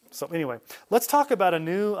 So anyway, let's talk about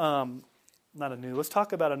let's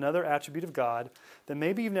talk about another attribute of God that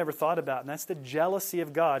maybe you've never thought about, and that's the jealousy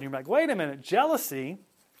of God. And you're like, wait a minute, jealousy?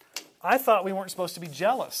 I thought we weren't supposed to be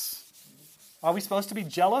jealous. Are we supposed to be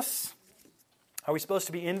jealous? Are we supposed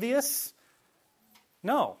to be envious?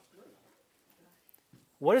 No.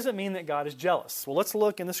 What does it mean that God is jealous? Well, let's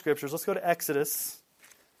look in the Scriptures. Let's go to Exodus,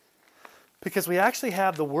 because we actually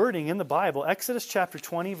have the wording in the Bible. Exodus chapter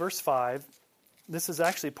 20, verse 5. This is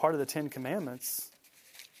actually part of the Ten Commandments.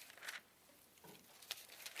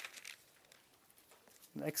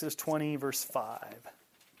 Exodus 20, verse 5.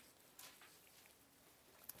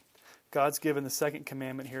 God's given the second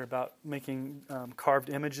commandment here about making carved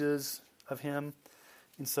images of Him.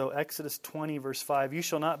 And so Exodus 20, verse 5, you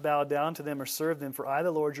shall not bow down to them or serve them, for I,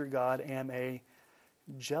 the Lord your God, am a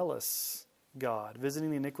jealous God,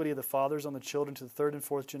 visiting the iniquity of the fathers on the children to the third and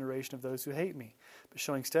fourth generation of those who hate me, but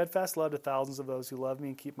showing steadfast love to thousands of those who love me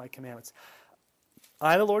and keep my commandments.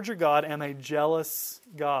 I, the Lord your God, am a jealous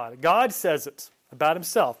God. God says it about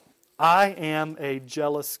Himself. I am a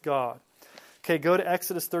jealous God. Okay, go to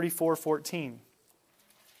Exodus 34:14.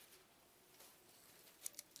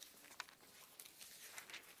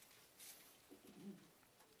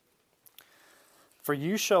 For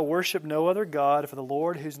you shall worship no other God, for the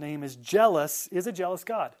Lord whose name is jealous is a jealous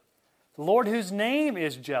God. The Lord whose name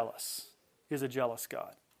is jealous is a jealous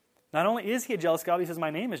God. Not only is He a jealous God, He says,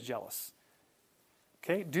 my name is jealous.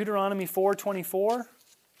 Okay, Deuteronomy 4:24.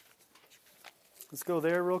 Let's go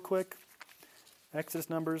there real quick. Exodus,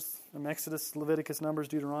 Leviticus, Numbers,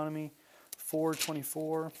 Deuteronomy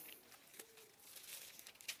 4:24.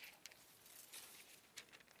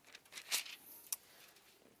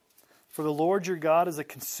 For the Lord your God is a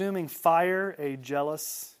consuming fire, a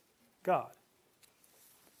jealous God.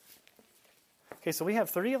 Okay, so we have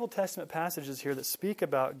 30 Old Testament passages here that speak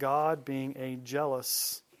about God being a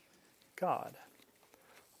jealous God.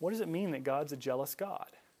 What does it mean that God's a jealous God?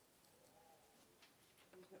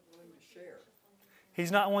 He's not willing to share.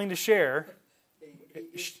 He's not willing to share. He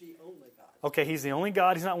is the only God. Okay, He's the only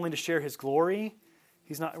God. He's not willing to share His glory.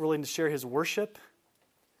 He's not willing to share His worship.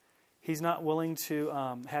 He's not willing to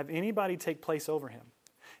have anybody take place over Him.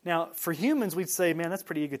 Now, for humans, we'd say, man, that's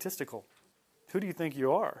pretty egotistical. Who do you think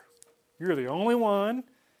you are? You're the only one,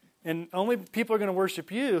 and only people are going to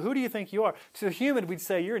worship you. Who do you think you are? To a human, we'd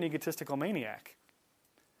say, you're an egotistical maniac.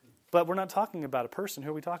 But we're not talking about a person. Who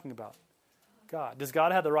are we talking about? God. Does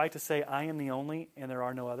God have the right to say, I am the only, and there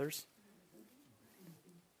are no others?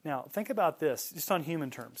 Now, think about this, just on human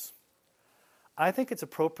terms. I think it's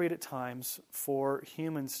appropriate at times for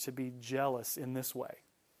humans to be jealous in this way.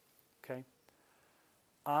 Okay?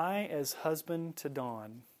 I, as husband to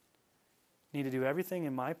Dawn, need to do everything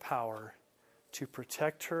in my power to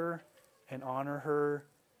protect her and honor her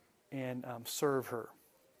and serve her.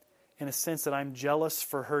 In a sense that I'm jealous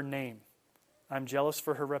for her name. I'm jealous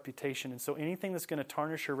for her reputation. And so anything that's going to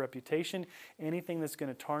tarnish her reputation, anything that's going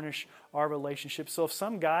to tarnish our relationship. So if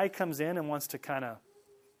some guy comes in and wants to kind of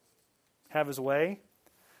have his way,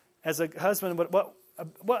 as a husband, what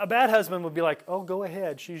a bad husband would be like, oh, go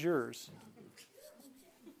ahead, she's yours.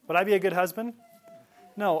 Would I be a good husband?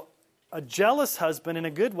 No. A jealous husband in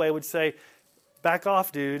a good way would say, back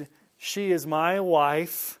off, dude. She is my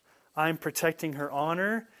wife. I'm protecting her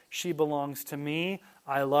honor. She belongs to me.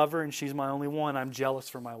 I love her and she's my only one. I'm jealous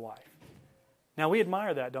for my wife. Now, we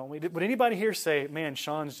admire that, don't we? Would anybody here say, man,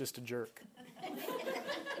 Sean's just a jerk?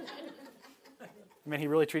 Man, he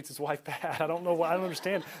really treats his wife bad. I don't know why. I don't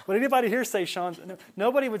understand. Would anybody here say Sean's... No,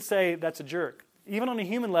 nobody would say that's a jerk. Even on a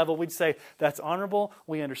human level, we'd say that's honorable.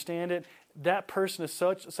 We understand it. That person is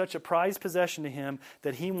such a prized possession to him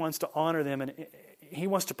that he wants to honor them and he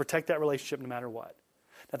wants to protect that relationship no matter what.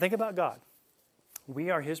 Now think about God.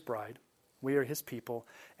 We are his bride. We are his people.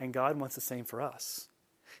 And God wants the same for us.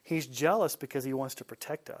 He's jealous because he wants to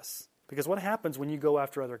protect us. Because what happens when you go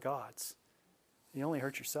after other gods? You only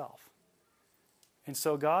hurt yourself. And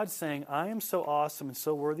so God's saying, I am so awesome and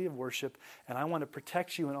so worthy of worship, and I want to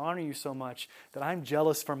protect you and honor you so much that I'm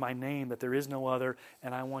jealous for my name, that there is no other,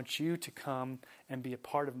 and I want you to come and be a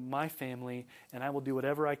part of my family, and I will do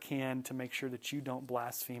whatever I can to make sure that you don't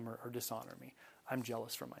blaspheme or dishonor me. I'm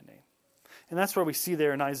jealous for my name. And that's where we see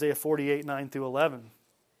there in Isaiah 48, 9 through 11.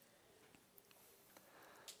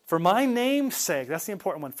 For my name's sake, that's the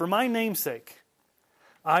important one, for my name's sake,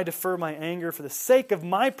 I defer my anger for the sake of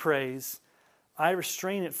my praise. I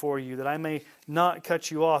restrain it for you, that I may not cut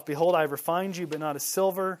you off. Behold, I have refined you, but not as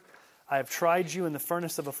silver. I have tried you in the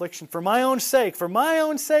furnace of affliction. For my own sake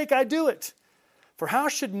I do it. For how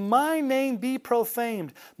should my name be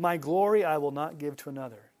profaned? My glory I will not give to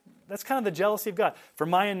another. That's kind of the jealousy of God. For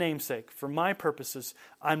my own name's sake, for my purposes,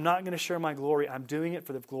 I'm not going to share my glory. I'm doing it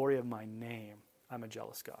for the glory of my name. I'm a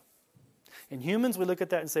jealous God. In humans, we look at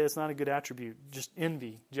that and say it's not a good attribute. Just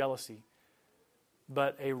envy, jealousy.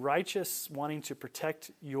 But a righteous wanting to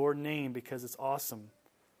protect your name because it's awesome,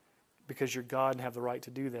 because you're God and have the right to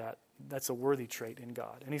do that, that's a worthy trait in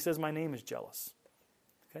God. And he says, my name is jealous.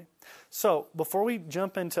 Okay? So, before we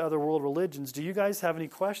jump into other world religions, do you guys have any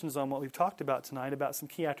questions on what we've talked about tonight about some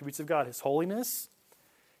key attributes of God? His holiness,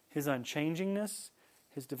 his unchangingness,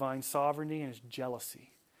 his divine sovereignty, and his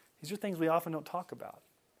jealousy. These are things we often don't talk about,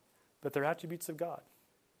 but they're attributes of God.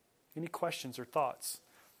 Any questions or thoughts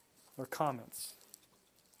or comments?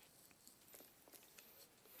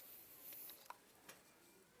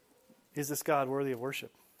 Is this God worthy of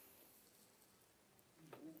worship?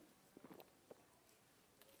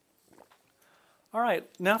 All right,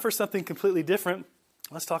 now for something completely different,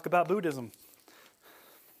 let's talk about Buddhism.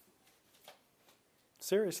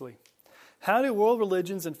 Seriously. How do world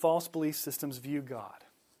religions and false belief systems view God?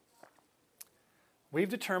 We've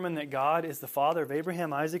determined that God is the Father of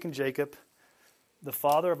Abraham, Isaac, and Jacob, the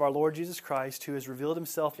Father of our Lord Jesus Christ, who has revealed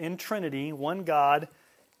himself in Trinity, one God,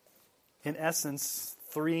 in essence,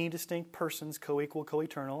 three distinct persons, co-equal,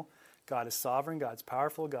 co-eternal. God is sovereign, God's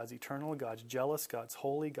powerful, God's eternal, God's jealous, God's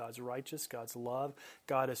holy, God's righteous, God's love.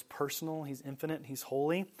 God is personal, he's infinite, he's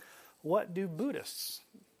holy. What do Buddhists?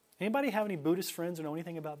 Anybody have any Buddhist friends or know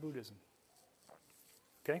anything about Buddhism?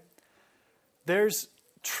 Okay. There's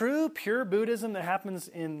true, pure Buddhism that happens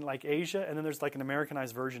in like Asia, and then there's like an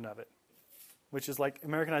Americanized version of it, which is like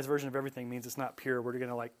Americanized version of everything means it's not pure. We're going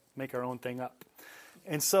to like make our own thing up.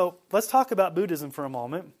 And so let's talk about Buddhism for a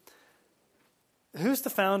moment. Who's the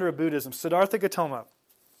founder of Buddhism? Siddhartha Gautama.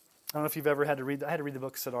 I don't know if you've ever had to read. I had to read the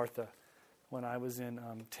book Siddhartha when I was in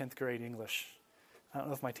 10th grade English. I don't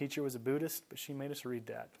know if my teacher was a Buddhist, but she made us read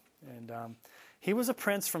that. And he was a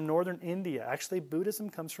prince from northern India. Actually, Buddhism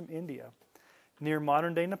comes from India, near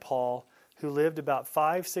modern-day Nepal, who lived about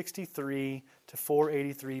 563 to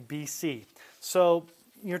 483 BC. So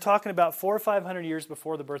you're talking about 400 or 500 years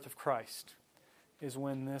before the birth of Christ is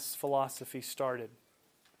when this philosophy started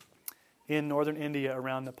in northern India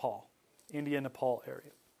around Nepal, India-Nepal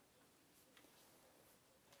area.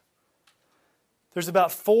 There's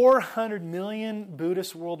about 400 million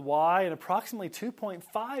Buddhists worldwide and approximately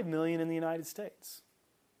 2.5 million in the United States.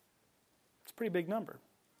 It's a pretty big number.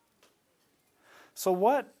 So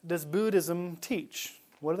what does Buddhism teach?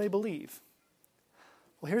 What do they believe?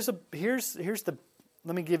 Well, here's the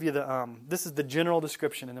let me give you the this is the general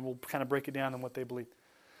description, and then we'll kind of break it down on what they believe.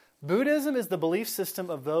 Buddhism is the belief system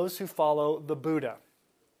of those who follow the Buddha,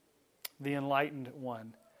 the enlightened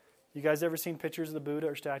one. You guys ever seen pictures of the Buddha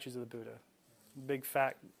or statues of the Buddha? Big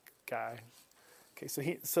fat guy. Okay,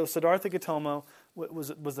 so Siddhartha Gautama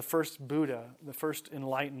was the first Buddha, the first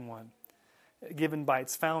enlightened one, given by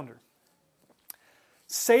its founder.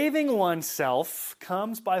 Saving oneself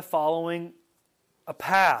comes by following a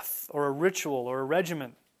path or a ritual or a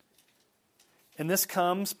regimen. And this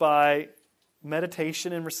comes by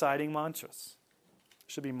meditation and reciting mantras.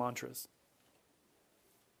 Should be mantras.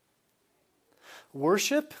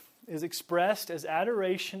 Worship is expressed as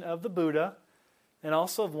adoration of the Buddha and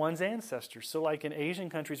also of one's ancestors. So like in Asian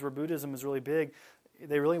countries where Buddhism is really big,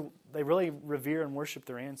 they really revere and worship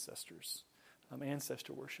their ancestors.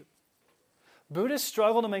 Ancestor worship. Buddhists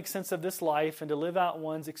struggle to make sense of this life and to live out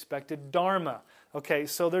one's expected dharma. Okay,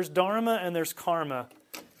 so there's dharma and there's karma.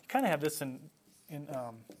 You kind of have this in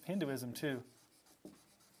Hinduism too.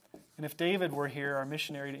 And if David were here, our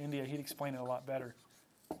missionary to India, he'd explain it a lot better.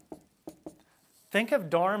 Think of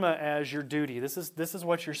dharma as your duty. This is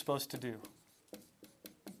what you're supposed to do.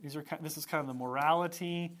 This is kind of the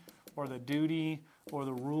morality or the duty or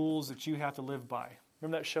the rules that you have to live by.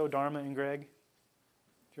 Remember that show, Dharma and Greg? Do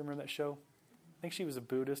you remember that show? I think she was a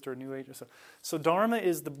Buddhist or a New Age or so. So dharma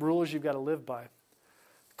is the rules you've got to live by.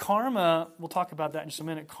 Karma, we'll talk about that in just a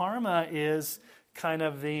minute. Karma is kind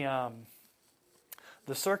of the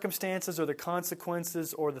circumstances or the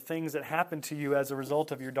consequences or the things that happen to you as a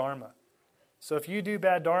result of your dharma. So if you do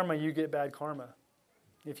bad dharma, you get bad karma.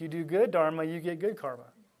 If you do good dharma, you get good karma.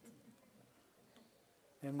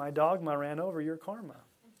 And my dogma ran over your karma.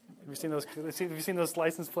 Have you seen those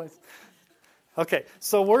license plates? Okay,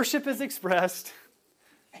 so worship is expressed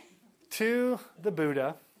to the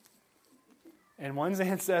Buddha and one's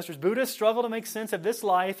ancestors. Buddhists struggle to make sense of this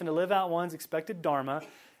life and to live out one's expected dharma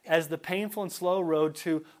as the painful and slow road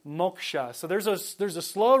to moksha. So there's a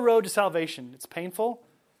slow road to salvation. It's painful,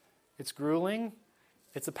 it's grueling,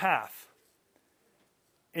 it's a path.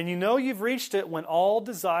 And you know you've reached it when all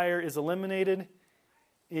desire is eliminated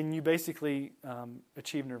and you basically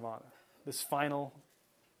achieve nirvana, this final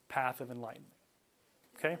path of enlightenment.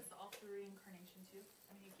 Okay? That's all through reincarnation too.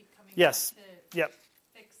 I mean, you keep coming Yes. back to Yep.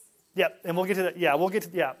 fix. Yep. And we'll get to that. Yeah, we'll get to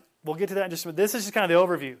that in just a minute. This is just kind of the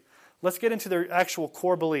overview. Let's get into their actual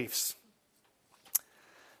core beliefs.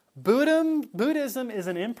 Buddhism is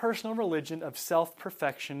an impersonal religion of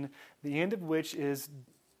self-perfection, the end of which is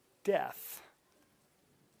death.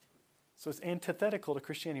 So it's antithetical to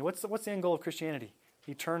Christianity. What's the end goal of Christianity?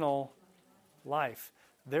 Eternal life.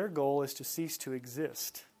 Their goal is to cease to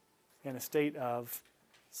exist in a state of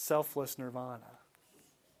selfless nirvana.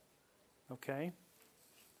 Okay?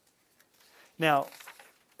 Now,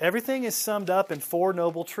 everything is summed up in 4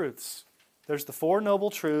 noble truths. There's the 4 noble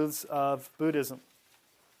truths of Buddhism.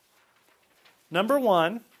 Number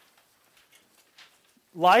 1,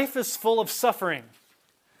 life is full of suffering.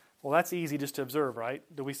 Well, that's easy just to observe, right?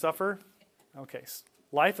 Do we suffer? Okay,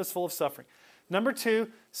 life is full of suffering. Number 2,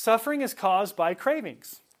 suffering is caused by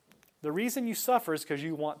cravings. The reason you suffer is because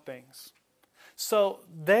you want things. So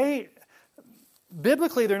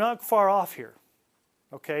biblically, they're not far off here.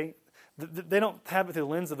 Okay? They don't have it through the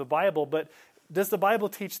lens of the Bible, but does the Bible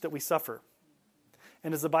teach that we suffer?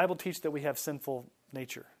 And does the Bible teach that we have sinful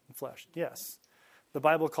nature and flesh? Yes. The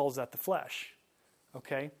Bible calls that the flesh.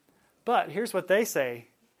 Okay? But here's what they say.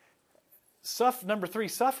 Number 3,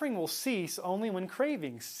 suffering will cease only when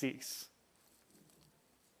cravings cease.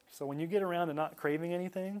 So when you get around to not craving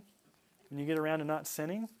anything, when you get around to not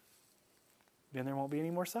sinning, then there won't be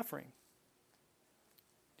any more suffering.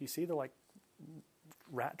 Do you see the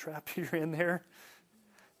rat trap you're in there?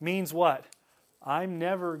 Means what? I'm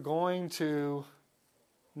never going to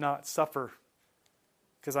not suffer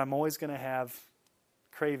because I'm always going to have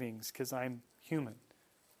cravings because I'm human.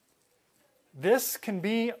 This can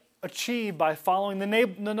be achieved by following the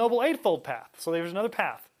Noble Eightfold Path. So there's another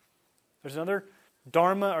path. There's another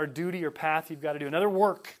dharma or duty or path you've got to do. Another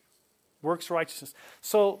works righteousness.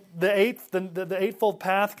 So the Eightfold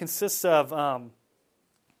Path consists of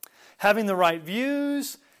having the right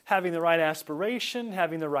views, having the right aspiration,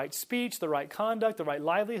 having the right speech, the right conduct, the right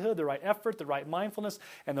livelihood, the right effort, the right mindfulness,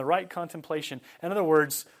 and the right contemplation. In other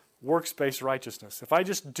words, works-based righteousness. If I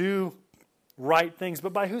just do right things,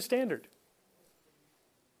 but by whose standard?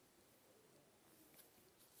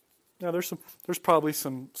 Now, there's probably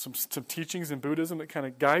some teachings in Buddhism that kind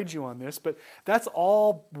of guide you on this, but that's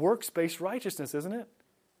all works-based righteousness, isn't it?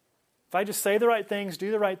 If I just say the right things, do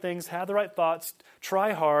the right things, have the right thoughts,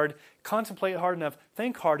 try hard, contemplate hard enough,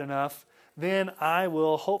 think hard enough, then I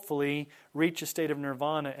will hopefully reach a state of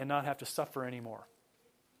nirvana and not have to suffer anymore.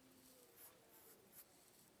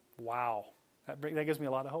 Wow. That gives me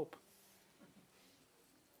a lot of hope.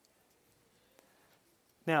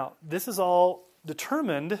 Now, this is all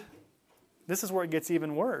determined. This is where it gets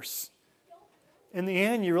even worse. In the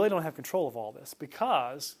end, you really don't have control of all this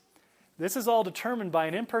because this is all determined by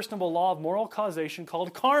an impersonable law of moral causation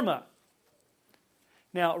called karma.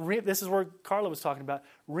 Now, this is where Carla was talking about.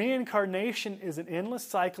 Reincarnation is an endless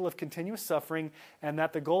cycle of continuous suffering, and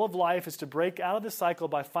that the goal of life is to break out of the cycle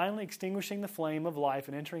by finally extinguishing the flame of life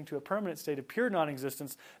and entering to a permanent state of pure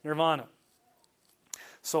non-existence, nirvana.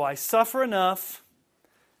 So I suffer enough,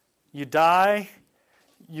 you die,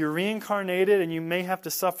 you're reincarnated, and you may have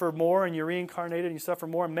to suffer more, and you're reincarnated and you suffer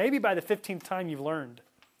more. And maybe by the 15th time you've learned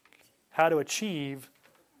how to achieve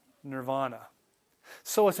nirvana.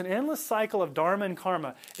 So it's an endless cycle of dharma and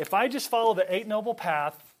karma. If I just follow the Eight Noble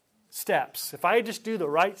Path steps, if I just do the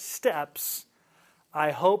right steps,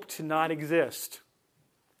 I hope to not exist.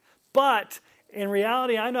 But in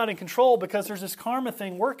reality, I'm not in control because there's this karma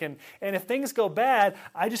thing working. And if things go bad,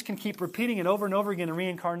 I just can keep repeating it over and over again in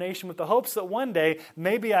reincarnation with the hopes that one day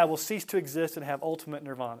maybe I will cease to exist and have ultimate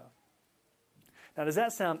nirvana. Now, does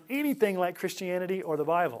that sound anything like Christianity or the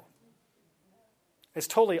Bible? It's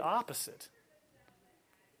totally opposite.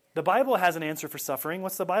 The Bible has an answer for suffering.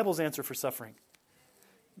 What's the Bible's answer for suffering?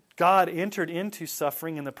 God entered into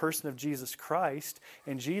suffering in the person of Jesus Christ,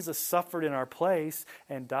 and Jesus suffered in our place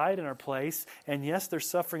and died in our place. And yes, there's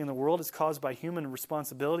suffering in the world. It's caused by human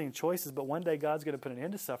responsibility and choices, but one day God's going to put an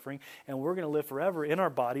end to suffering, and we're going to live forever in our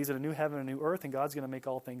bodies in a new heaven and a new earth, and God's going to make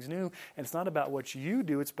all things new. And it's not about what you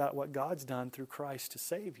do, it's about what God's done through Christ to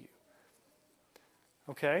save you.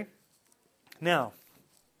 Okay? Now,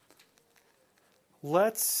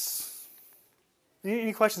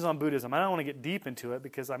 any questions on Buddhism? I don't want to get deep into it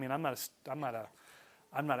because I'm not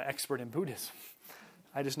an expert in Buddhism.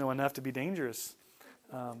 I just know enough to be dangerous.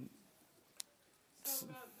 I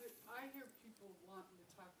hear people wanting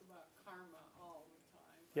to talk about karma all the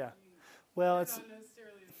time. Yeah. I mean, Well, they're it's not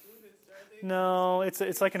necessarily a Buddhist, are they? no,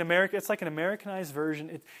 it's like an Americanized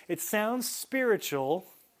version. It sounds spiritual,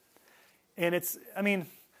 and it's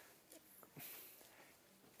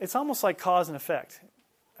almost like cause and effect.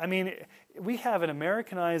 I mean, we have an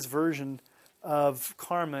Americanized version of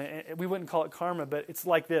karma. We wouldn't call it karma, but it's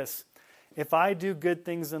like this. If I do good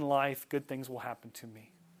things in life, good things will happen to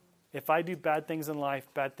me. If I do bad things in life,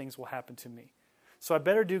 bad things will happen to me. So I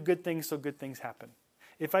better do good things so good things happen.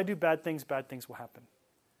 If I do bad things will happen.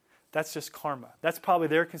 That's just karma. That's probably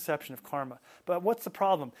their conception of karma. But what's the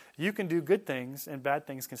problem? You can do good things and bad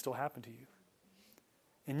things can still happen to you.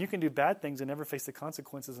 And you can do bad things and never face the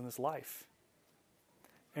consequences in this life.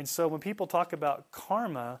 And so when people talk about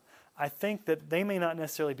karma, I think that they may not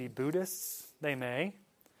necessarily be Buddhists. They may.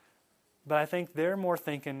 But I think they're more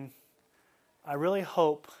thinking, I really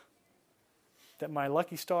hope that my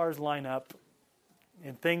lucky stars line up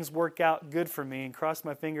and things work out good for me, and cross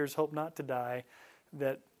my fingers, hope not to die,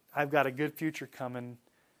 that I've got a good future coming,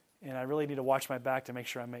 and I really need to watch my back to make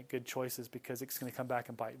sure I make good choices because it's going to come back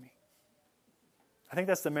and bite me. I think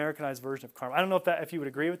that's the Americanized version of karma. I don't know if you would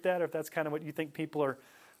agree with that, or if that's kind of what you think people are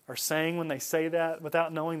saying when they say that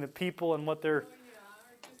without knowing the people and what they're... Well, yeah,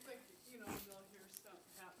 or just like, they'll hear something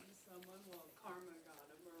happen to someone, well, karma got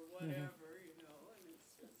him, or whatever, and it's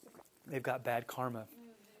just... They've got bad karma.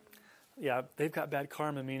 Yeah, they've got bad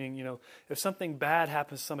karma, meaning, if something bad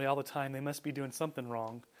happens to somebody all the time, they must be doing something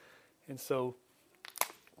wrong. And so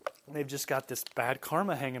they've just got this bad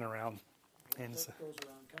karma hanging around. And so,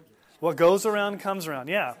 what goes around comes around.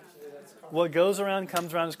 Yeah. What goes around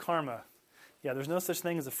comes around is karma. Yeah, there's no such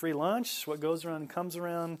thing as a free lunch. What goes around comes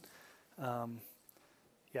around.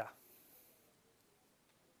 Yeah.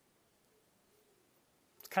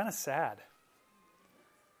 It's kind of sad.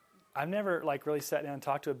 I've never really sat down and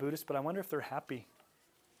talked to a Buddhist, but I wonder if they're happy.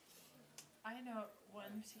 I know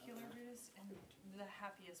one particular Buddhist and the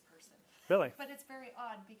happiest person. Really? But it's very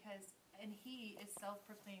odd because, and he is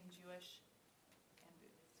self-proclaimed Jewish and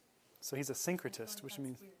Buddhist. So he's a syncretist, which That's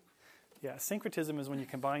means... weird. Yeah, syncretism is when you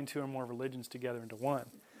combine two or more religions together into one,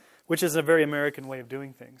 which is a very American way of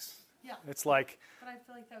doing things. Yeah. It's like... But I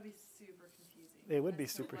feel like that would be super confusing. It would be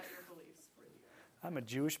as to super- what your beliefs really are. I'm a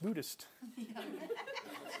Jewish Buddhist. Yeah.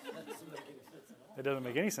 It doesn't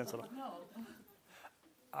make any sense at all. No.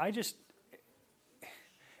 I just...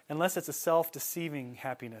 Unless it's a self-deceiving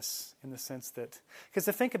happiness in the sense that... Because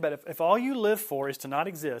think about it, if all you live for is to not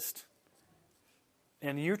exist,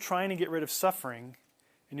 and you're trying to get rid of suffering,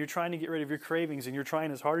 and you're trying to get rid of your cravings, and you're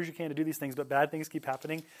trying as hard as you can to do these things, but bad things keep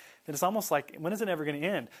happening, then it's almost like, when is it ever going to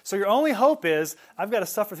end? So your only hope is, I've got to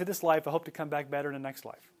suffer through this life, I hope to come back better in the next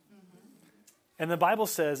life. And the Bible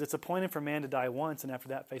says it's appointed for man to die once, and after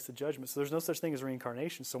that face the judgment. So there's no such thing as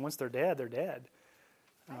reincarnation. So once they're dead, they're dead.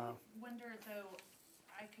 I wonder, though,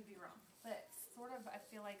 I could be wrong, but sort of I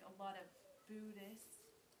feel like a lot of Buddhists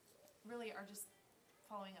really are just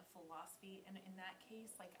following a philosophy, and in that case,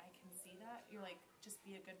 I can see that. You're just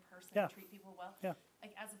be a good person, Yeah. treat people well. Yeah.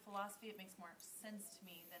 As a philosophy, it makes more sense to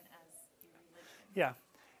me than as a religion. Yeah.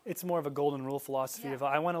 It's more of a golden rule philosophy Yeah. of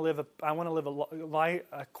I want to live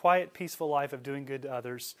a quiet, peaceful life of doing good to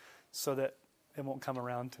others so that it won't come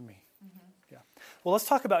around to me. Yeah. Well, let's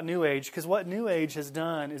talk about New Age, because what New Age has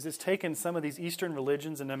done is it's taken some of these Eastern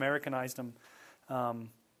religions and Americanized them.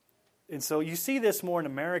 And so you see this more in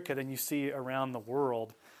America than you see around the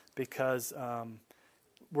world because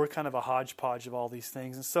we're kind of a hodgepodge of all these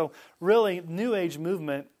things. And so really, New Age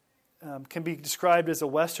movement can be described as a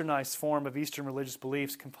westernized form of Eastern religious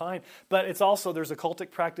beliefs combined, but it's also, there's occultic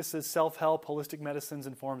practices, self-help, holistic medicines,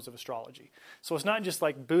 and forms of astrology. So it's not just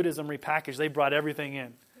like Buddhism repackaged, they brought everything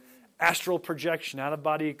in. Astral projection,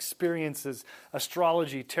 out-of-body experiences,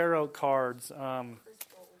 astrology, tarot cards,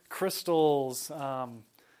 crystals,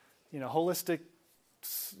 holistic,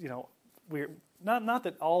 not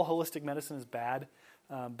that all holistic medicine is bad,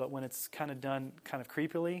 but when it's kind of done kind of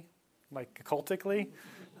creepily, like occultically,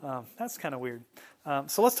 that's kind of weird.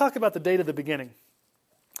 So let's talk about the date of the beginning.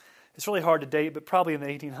 It's really hard to date, but probably in the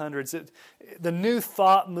 1800s. The New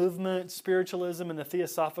Thought movement, spiritualism, and the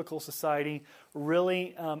Theosophical Society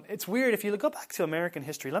really, it's weird. If you go back to American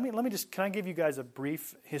history, let me just, can I give you guys a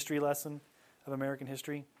brief history lesson of American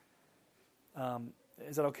history?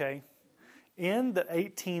 Is that okay? In the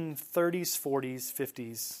 1830s, 40s,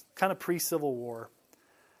 50s, kind of pre-Civil War,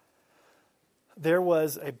 there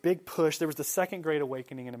was a big push. There was the Second Great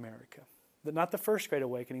Awakening in America. Not the First Great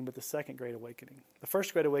Awakening, but the Second Great Awakening. The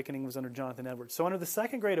First Great Awakening was under Jonathan Edwards. So under the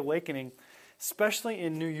Second Great Awakening, especially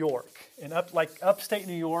in New York, in upstate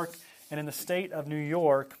New York and in the state of New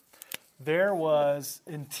York, there was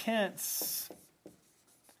intense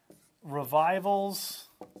revivals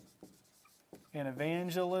and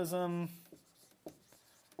evangelism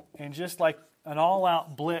and just like an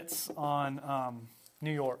all-out blitz on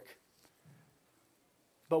New York.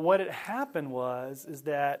 But what had happened is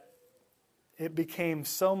that it became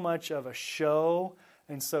so much of a show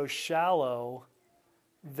and so shallow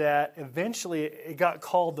that eventually it got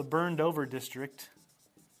called the Burned Over District,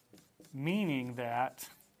 meaning that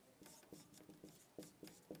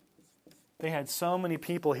they had so many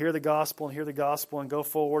people hear the gospel and go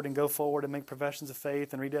forward and make professions of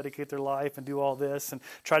faith and rededicate their life and do all this and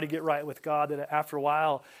try to get right with God, that after a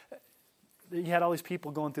while you had all these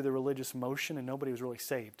people going through the religious motion and nobody was really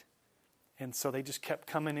saved. And so they just kept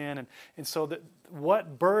coming in. And so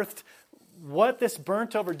what this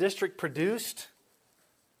burnt over district produced,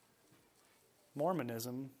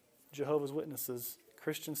 Mormonism, Jehovah's Witnesses,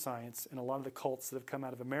 Christian Science, and a lot of the cults that have come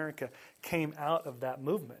out of America came out of that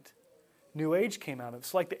movement. New Age came out of it.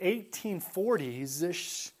 So like the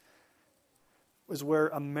 1840s-ish was where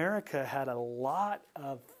America had a lot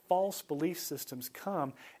of false belief systems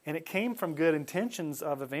come, and it came from good intentions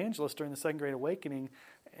of evangelists during the Second Great Awakening,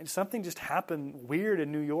 and something just happened weird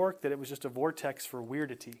in New York that it was just a vortex for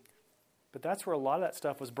weirdity. But that's where a lot of that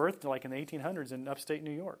stuff was birthed, like in the 1800s in upstate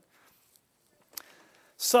New York.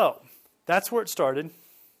 So, that's where it started.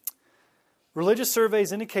 Religious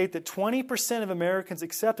surveys indicate that 20% of Americans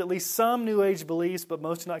accept at least some New Age beliefs, but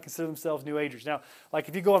most do not consider themselves New Agers. Now, like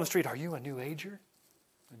if you go on the street, are you a New Ager?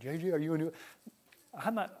 JJ, are you a New?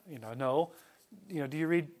 I'm not. No. Do you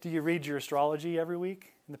read your astrology every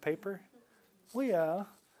week in the paper? Well, yeah.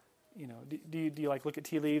 Do you like look at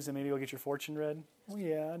tea leaves and maybe go get your fortune read? Well,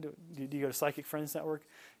 yeah. Do you go to Psychic Friends Network?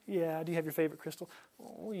 Yeah. Do you have your favorite crystal?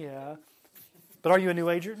 Oh, yeah. But are you a New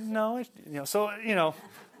Ager? No.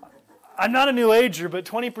 I'm not a New Ager, but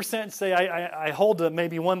 20% say I hold to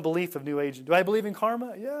maybe one belief of New Age. Do I believe in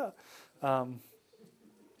karma? Yeah.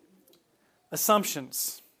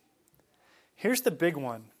 Assumptions. Here's the big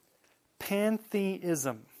one.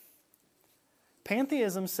 Pantheism.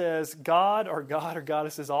 Pantheism says God or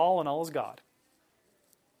goddess is all and all is God.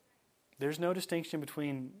 There's no distinction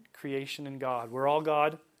between creation and God. We're all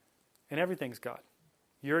God and everything's God.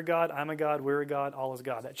 You're a God, I'm a God, we're a God, all is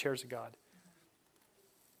God. That chair's a God.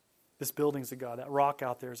 This building's a God. That rock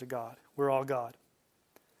out there is a God. We're all God.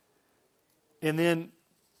 And then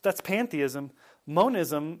that's pantheism.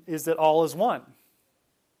 Monism is that all is one.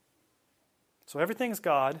 So everything's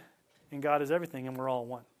God, and God is everything, and we're all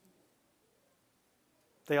one.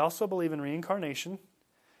 They also believe in reincarnation.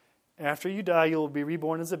 After you die, you'll be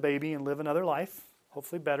reborn as a baby and live another life,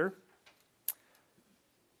 hopefully better.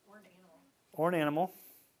 Or an animal.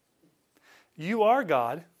 You are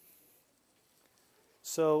God.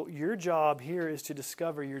 So your job here is to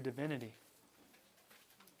discover your divinity.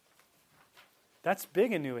 That's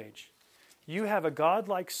big in New Age. You have a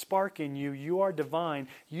God-like spark in you. You are divine.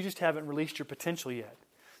 You just haven't released your potential yet.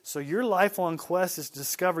 So your lifelong quest is to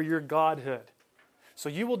discover your godhood. So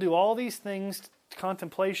you will do all these things,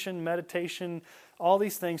 contemplation, meditation, all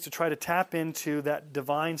these things to try to tap into that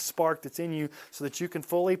divine spark that's in you so that you can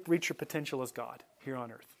fully reach your potential as God here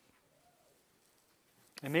on earth.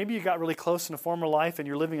 And maybe you got really close in a former life and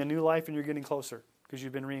you're living a new life and you're getting closer because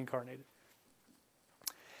you've been reincarnated.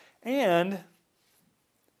 And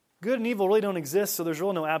good and evil really don't exist, so there's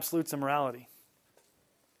really no absolutes in morality.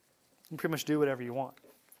 You can pretty much do whatever you want.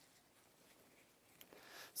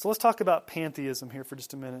 So let's talk about pantheism here for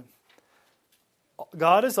just a minute.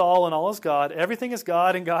 God is all and all is God. Everything is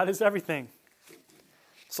God and God is everything.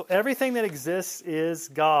 So everything that exists is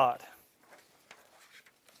God.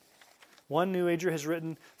 One New Ager has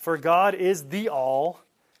written, "For God is the all,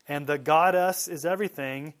 and the God-us is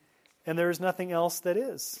everything, and there is nothing else that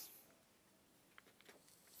is."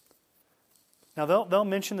 Now they'll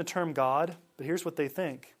mention the term God, but here's what they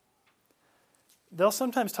think. They'll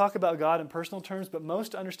sometimes talk about God in personal terms, but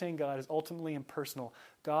most understand God is ultimately impersonal.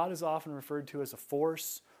 God is often referred to as a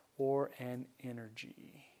force or an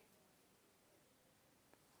energy.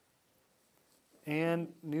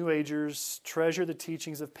 And New Agers treasure the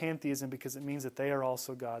teachings of pantheism because it means that they are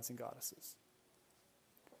also gods and goddesses.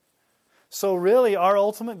 So really, our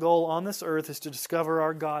ultimate goal on this earth is to discover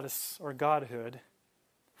our goddess or godhood.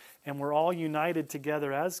 And we're all united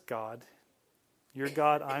together as God. You're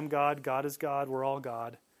God, I'm God, God is God, we're all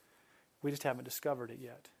God. We just haven't discovered it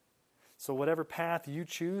yet. So whatever path you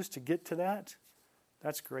choose to get to that,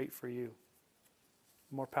 that's great for you.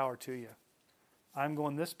 More power to you. I'm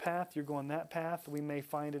going this path, you're going that path. We may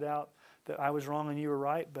find it out that I was wrong and you were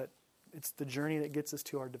right, but it's the journey that gets us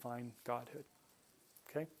to our divine godhood.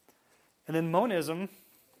 Okay? And then monism,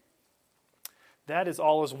 that is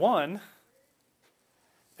all is one.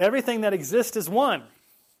 Everything that exists is one,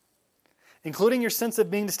 including your sense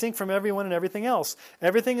of being distinct from everyone and everything else.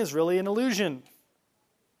 Everything is really an illusion.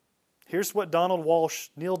 Here's what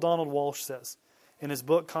Neil Donald Walsh says in his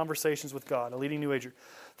book, Conversations with God, a leading New Ager.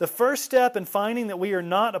 The first step in finding that we are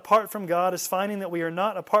not apart from God is finding that we are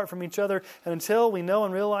not apart from each other. And until we know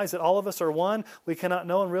and realize that all of us are one, we cannot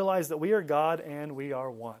know and realize that we are God and we are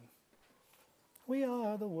one. We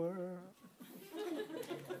are the world.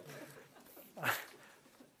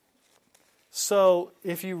 So,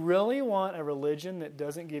 if you really want a religion that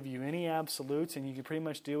doesn't give you any absolutes and you can pretty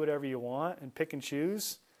much do whatever you want and pick and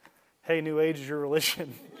choose, hey, New Age is your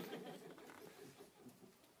religion.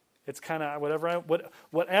 It's kind of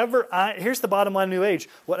whatever I, here's the bottom line of New Age.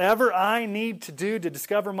 Whatever I need to do to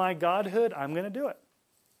discover my godhood, I'm going to do it.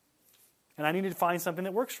 And I need to find something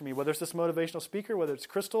that works for me, whether it's this motivational speaker, whether it's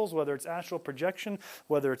crystals, whether it's astral projection,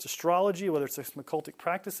 whether it's astrology, whether it's occultic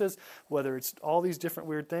practices, whether it's all these different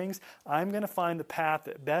weird things. I'm going to find the path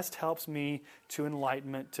that best helps me to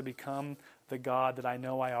enlightenment, to become the God that I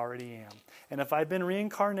know I already am. And if I've been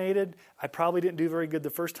reincarnated, I probably didn't do very good the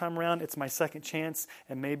first time around. It's my second chance,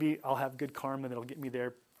 and maybe I'll have good karma that'll get me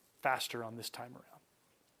there faster on this time around.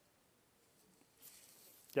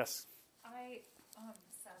 Yes? I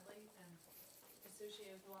sadly am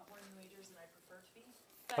associated with a lot more New Agers than I prefer to be.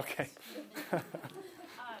 But, Okay.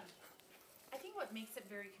 I think what makes it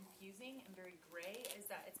very confusing and very gray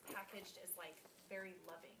is that it's packaged as like very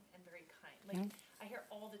loving and very kind. Like I hear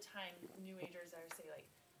all the time New Agers are say like,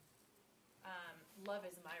 love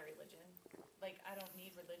is my religion. Like I don't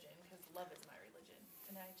need religion because love is my religion.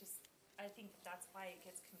 And I think that's why it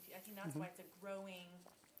gets confused. I think that's why it's a growing.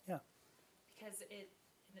 Yeah. Because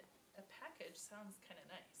a package sounds kind of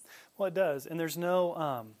nice. Well, it does, and there's no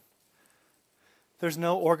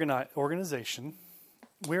organization.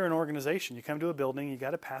 We're an organization. You come to a building, you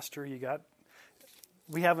got a pastor,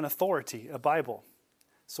 we have an authority, a Bible.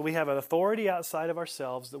 So we have an authority outside of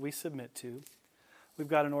ourselves that we submit to. We've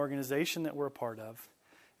got an organization that we're a part of,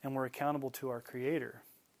 and we're accountable to our Creator.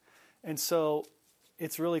 And so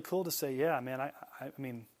it's really cool to say, yeah, man, I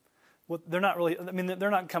mean, what they're not really, I mean, they're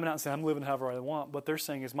not coming out and saying, I'm living however I want. What they're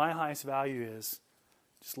saying is my highest value is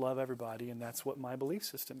just love everybody, and that's what my belief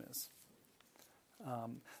system is.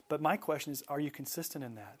 But my question is, are you consistent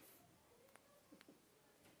in that?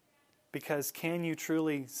 Because can you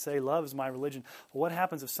truly say love is my religion? Well, what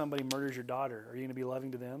happens if somebody murders your daughter? Are you going to be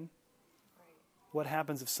loving to them? Right. What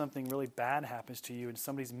happens if something really bad happens to you and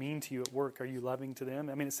somebody's mean to you at work? Are you loving to them?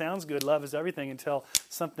 I mean, it sounds good, love is everything, until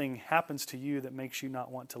something happens to you that makes you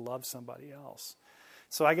not want to love somebody else.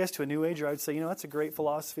 So I guess to a New Ager, I would say, that's a great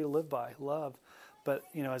philosophy to live by, love. But,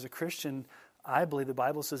 as a Christian, I believe the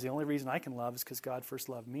Bible says the only reason I can love is because God first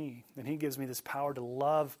loved me. And He gives me this power to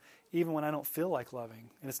love even when I don't feel like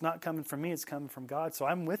loving. And it's not coming from me, it's coming from God. So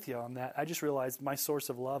I'm with you on that. I just realized my source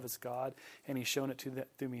of love is God, and He's shown it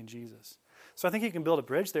through me in Jesus. So I think you can build a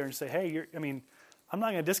bridge there and say, hey, I'm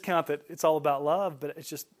not going to discount that it's all about love, but it's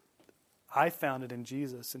just, I found it in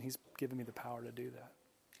Jesus, and He's given me the power to do that.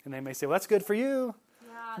 And they may say, well, that's good for you.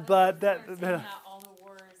 Yeah, but all the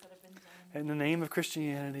wars that have been done. in the name of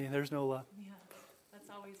Christianity, there's no love. Yeah, that's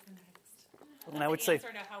always the next. And I would say,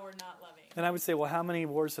 answer to how we're not loving. and I would say, well, how many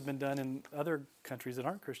wars have been done in other countries that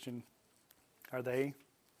aren't Christian? Are they?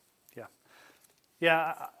 Yeah.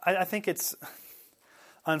 Yeah, I think it's,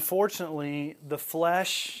 unfortunately, the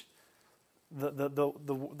flesh,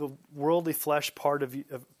 the worldly flesh part of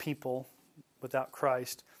people, without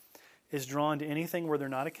Christ is drawn to anything where they're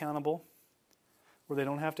not accountable, where they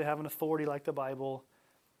don't have to have an authority like the Bible,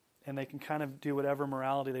 and they can kind of do whatever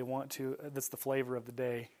morality they want to. That's the flavor of the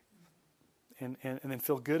day. And then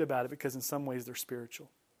feel good about it because in some ways they're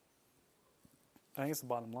spiritual. I think it's the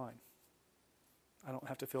bottom line. I don't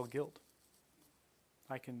have to feel guilt.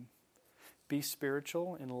 I can be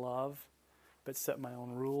spiritual in love, but set my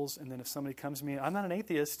own rules. And then if somebody comes to me, I'm not an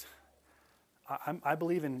atheist. I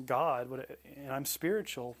believe in God, and I'm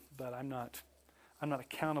spiritual, but I'm not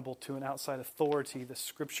accountable to an outside authority, the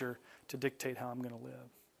Scripture, to dictate how I'm going to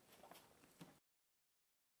live.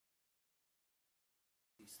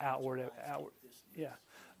 Outward, yeah.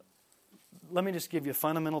 Let me just give you a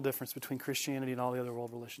fundamental difference between Christianity and all the other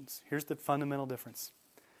world religions. Here's the fundamental difference.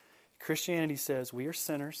 Christianity says we are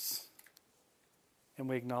sinners, and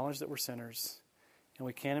we acknowledge that we're sinners, and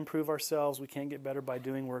we can't improve ourselves, we can't get better by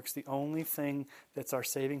doing works. The only thing that's our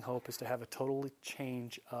saving hope is to have a total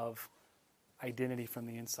change of identity from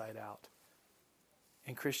the inside out.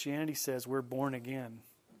 And Christianity says we're born again.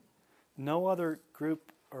 No other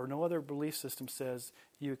group or no other belief system says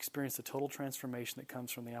you experience the total transformation that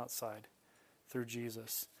comes from the outside through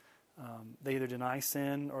Jesus. They either deny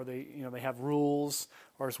sin or they have rules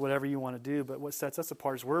or it's whatever you want to do. But what sets us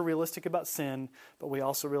apart is we're realistic about sin, but we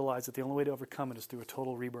also realize that the only way to overcome it is through a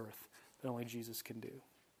total rebirth that only Jesus can do.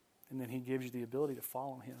 And then He gives you the ability to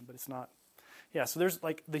follow Him. But it's not. Yeah. So there's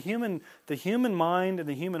like the human mind and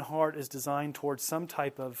the human heart is designed towards some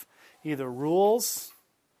type of either rules,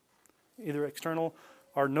 either external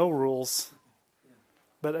or no rules.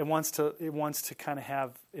 But it wants to kind of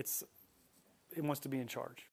have it wants to be in charge.